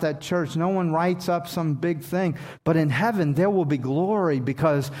about that church. No one writes up some big thing. But in heaven, there will be glory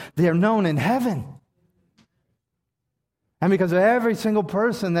because they're known in heaven. And because of every single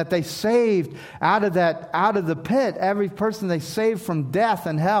person that they saved out of the pit, every person they saved from death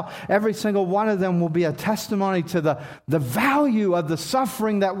and hell, every single one of them will be a testimony to the value of the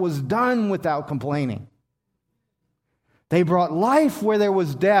suffering that was done without complaining. They brought life where there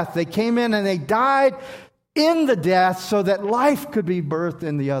was death. They came in and they died in the death so that life could be birthed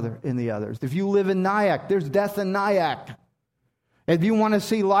in the others. If you live in Nyack, there's death in Nyack. If you want to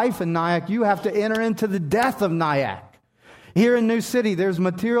see life in Nyack, you have to enter into the death of Nyack. Here in New City, there's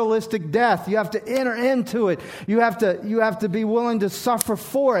materialistic death. You have to enter into it. You have to be willing to suffer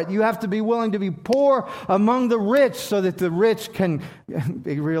for it. You have to be willing to be poor among the rich so that the rich can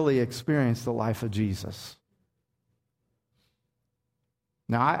really experience the life of Jesus.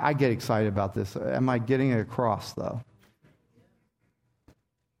 Now, I get excited about this. Am I getting it across, though?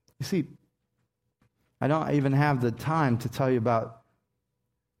 You see, I don't even have the time to tell you about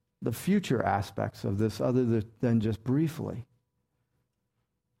the future aspects of this other than just briefly.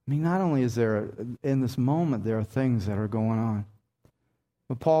 I mean, not only is there, in this moment, there are things that are going on.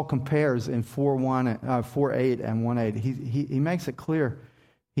 But Paul compares in 4:8 and 1:8. He makes it clear.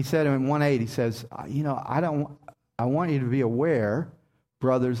 He said in 1:8, he says, I want you to be aware,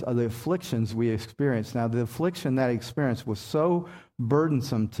 brothers, of the afflictions we experienced. Now, the affliction that he experienced was so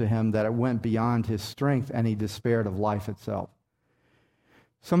burdensome to him that it went beyond his strength, and he despaired of life itself.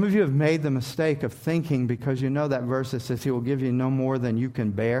 Some of you have made the mistake of thinking, because you know that verse that says he will give you no more than you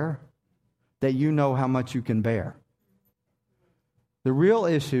can bear, that you know how much you can bear. The real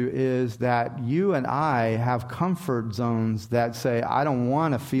issue is that you and I have comfort zones that say, I don't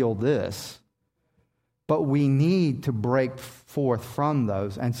want to feel this, but we need to break forth from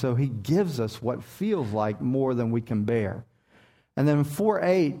those. And so he gives us what feels like more than we can bear. And then in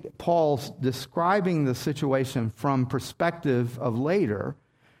 4:8, Paul's describing the situation from perspective of later,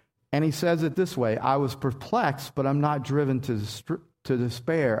 and he says it this way: I was perplexed, but I'm not driven to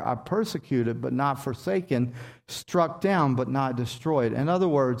despair. I persecuted, but not forsaken, struck down, but not destroyed. In other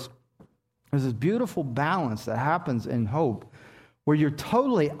words, there's this beautiful balance that happens in hope, where you're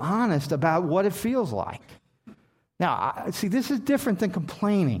totally honest about what it feels like. Now, see, this is different than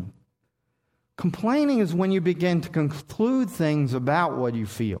complaining. Complaining is when you begin to conclude things about what you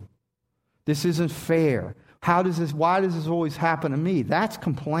feel. This isn't fair. Why does this always happen to me? That's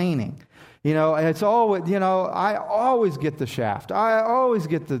complaining. It's always, I always get the shaft. I always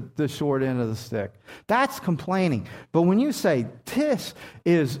get the short end of the stick. That's complaining. But when you say, this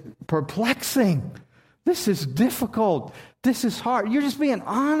is perplexing, this is difficult, this is hard, you're just being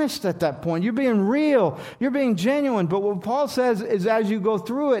honest at that point. You're being real. You're being genuine. But what Paul says is, as you go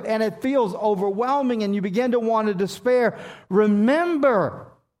through it and it feels overwhelming and you begin to want to despair, remember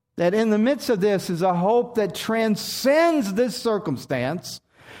that in the midst of this is a hope that transcends this circumstance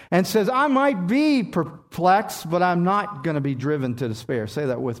and says, I might be perplexed, but I'm not going to be driven to despair. Say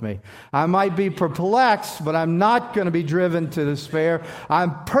that with me. I might be perplexed, but I'm not going to be driven to despair.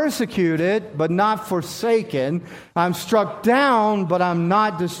 I'm persecuted, but not forsaken. I'm struck down, but I'm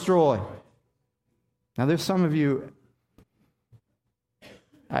not destroyed. Now, there's some of you,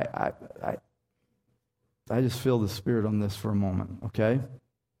 I just feel the Spirit on this for a moment, okay?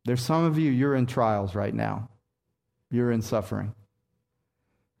 There's some of you, you're in trials right now. You're in suffering.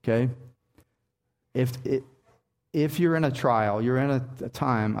 Okay? If you're in a trial, you're in a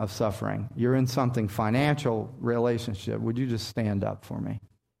time of suffering, you're in something financial relationship, would you just stand up for me?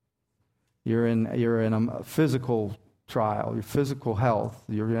 You're in a physical trial, your physical health,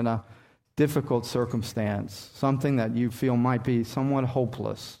 you're in a difficult circumstance, something that you feel might be somewhat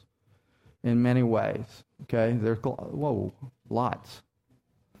hopeless in many ways. Okay? There's lots.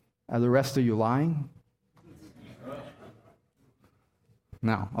 Are the rest of you lying?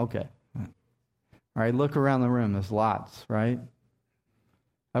 No, okay. All right, look around the room. There's lots, right?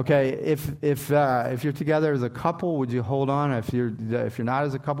 Okay, if you're together as a couple, would you hold on? If you're not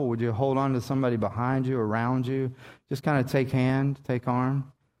as a couple, would you hold on to somebody behind you, around you? Just kind of take hand, take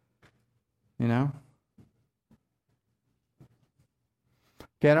arm. Okay,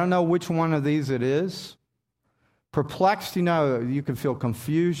 I don't know which one of these it is. Perplexed, you can feel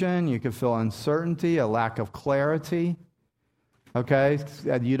confusion, you can feel uncertainty, a lack of clarity. Okay,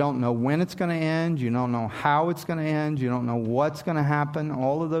 you don't know when it's going to end. You don't know how it's going to end. You don't know what's going to happen.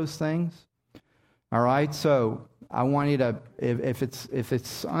 All of those things. All right, so I want you to, if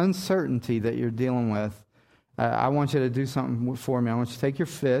it's uncertainty that you're dealing with, I want you to do something for me. I want you to take your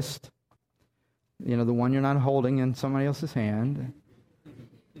fist, the one you're not holding in somebody else's hand.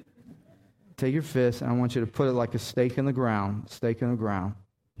 Take your fist, and I want you to put it like a stake in the ground. Stake in the ground.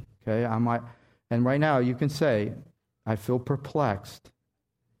 Okay, and right now you can say, I feel perplexed.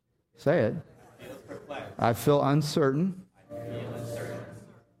 Say it. I feel uncertain.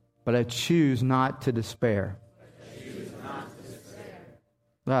 But I choose not to despair.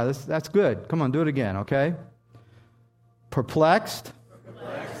 That's good. Come on, do it again, okay? Perplexed.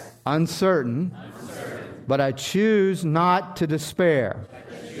 Uncertain. But I choose not to despair.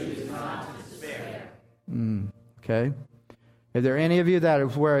 Okay? Are there any of you that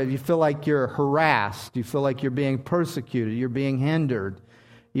is where you feel like you're harassed, you feel like you're being persecuted, you're being hindered,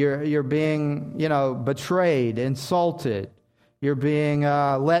 you're being, betrayed, insulted, you're being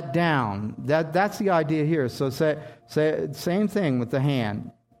let down? That's the idea here. So say same thing with the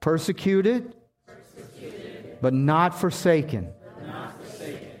hand. Persecuted. But not forsaken.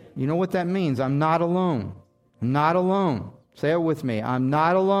 You know what that means? I'm not alone. I'm not alone. Say it with me. I'm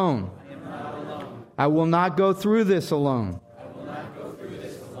not alone. I will not go through this alone.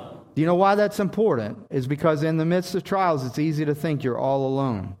 Do you know why that's important? It's because in the midst of trials, it's easy to think you're all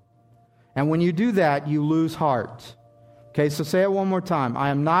alone. And when you do that, you lose heart. Okay, so say it one more time.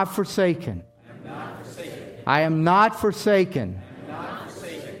 I am not forsaken. I am not forsaken.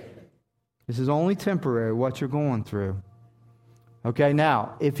 This is only temporary, what you're going through. Okay,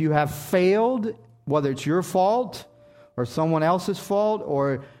 now, if you have failed, whether it's your fault or someone else's fault,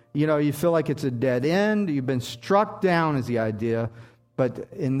 or you feel like it's a dead end, you've been struck down is the idea. But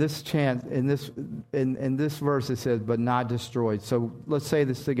in this verse it says, but not destroyed. So let's say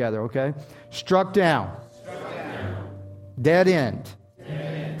this together, okay? Struck down. Dead end.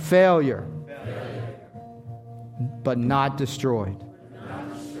 Failure. But not destroyed.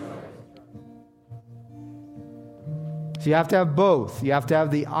 So you have to have both. You have to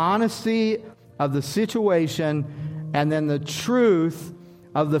have the honesty of the situation and then the truth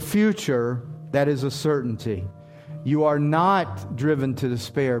of the future that is a certainty. You are not driven to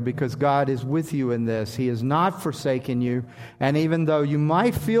despair because God is with you in this. He has not forsaken you. And even though you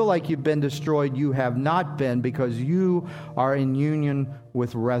might feel like you've been destroyed, you have not been, because you are in union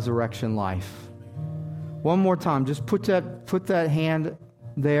with resurrection life. One more time, just put that hand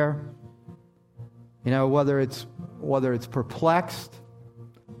there. Whether it's perplexed,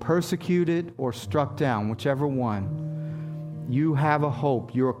 persecuted, or struck down, whichever one, you have a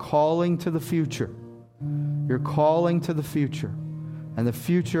hope. You're calling to the future. You're calling to the future. And the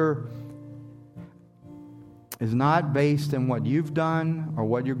future is not based on what you've done or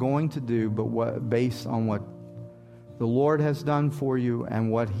what you're going to do, but based on what the Lord has done for you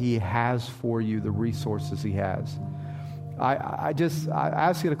and what He has for you, the resources He has. I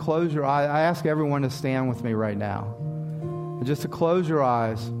ask you to close your eyes. I ask everyone to stand with me right now. Just to close your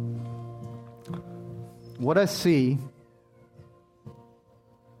eyes. What I see...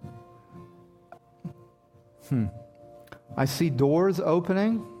 I see doors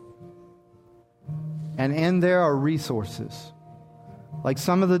opening, and in there are resources. Like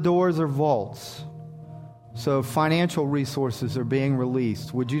some of the doors are vaults. So financial resources are being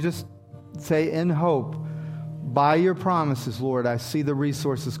released. Would you just say, in hope, by your promises, Lord, I see the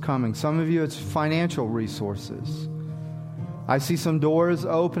resources coming. Some of you, it's financial resources. I see some doors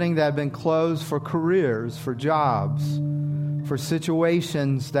opening that have been closed for careers, for jobs, for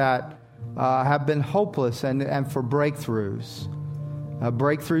situations that have been hopeless, and for breakthroughs.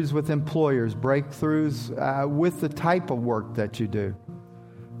 Breakthroughs with employers, breakthroughs with the type of work that you do.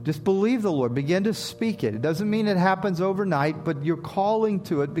 Just believe the Lord. Begin to speak it. It doesn't mean it happens overnight, but you're calling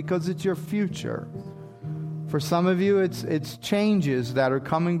to it because it's your future. For some of you, it's changes that are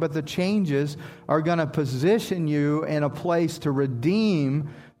coming, but the changes are going to position you in a place to redeem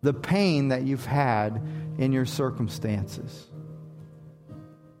the pain that you've had in your circumstances.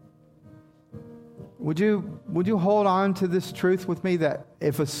 Would you hold on to this truth with me, that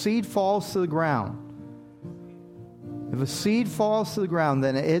if a seed falls to the ground,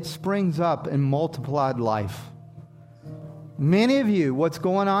 then it springs up in multiplied life. Many of you, what's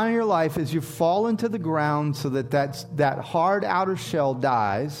going on in your life is you fall into the ground so that hard outer shell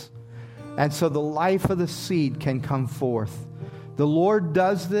dies, and so the life of the seed can come forth. The Lord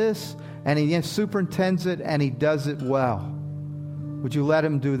does this, and He superintends it, and He does it well. Would you let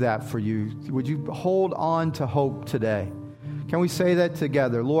Him do that for you? Would you hold on to hope today? Can we say that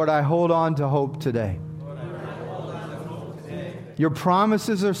together? Lord, I hold on to hope today. Your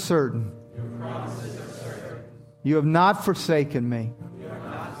promises are certain. You have not forsaken me.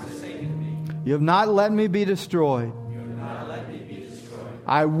 You have not let me be destroyed.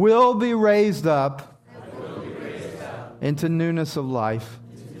 I will be raised up into newness of life.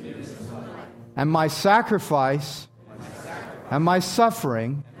 And my sacrifice and my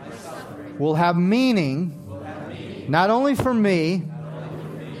suffering will have meaning, not only for me,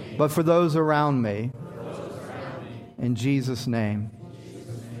 but for those around me. In Jesus' name,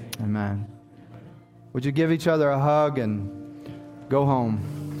 amen. Would you give each other a hug and go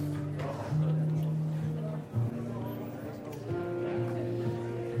home?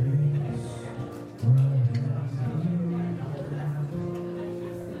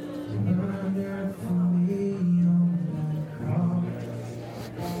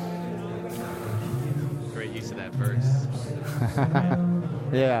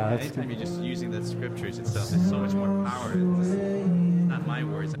 Yeah. Anytime you're just using the scriptures itself, there's so much more power. It's not my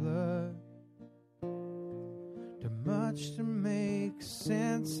words. Too much to make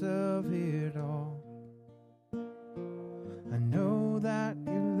sense of it all. I know that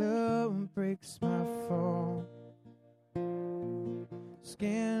your love breaks my fall.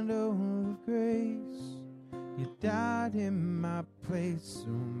 Scandal of grace, You died in my place,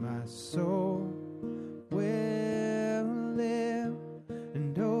 so my soul will live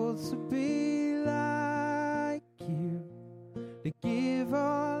and also be like you, to give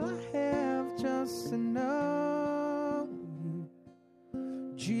all I have just to know you.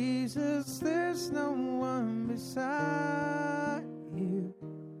 Jesus, there's no one beside you,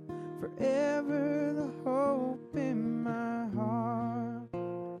 forever the hope in my heart.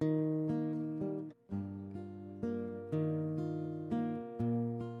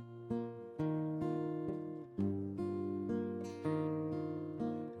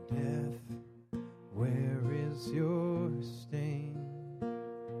 Death, where is your sting?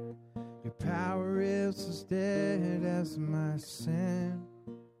 Your power is as dead as my sin.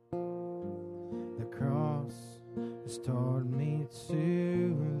 The cross has taught me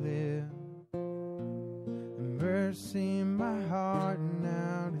to live, and mercy in my heart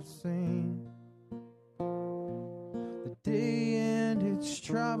now to sing. The day and its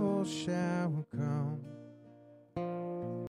trouble shall come.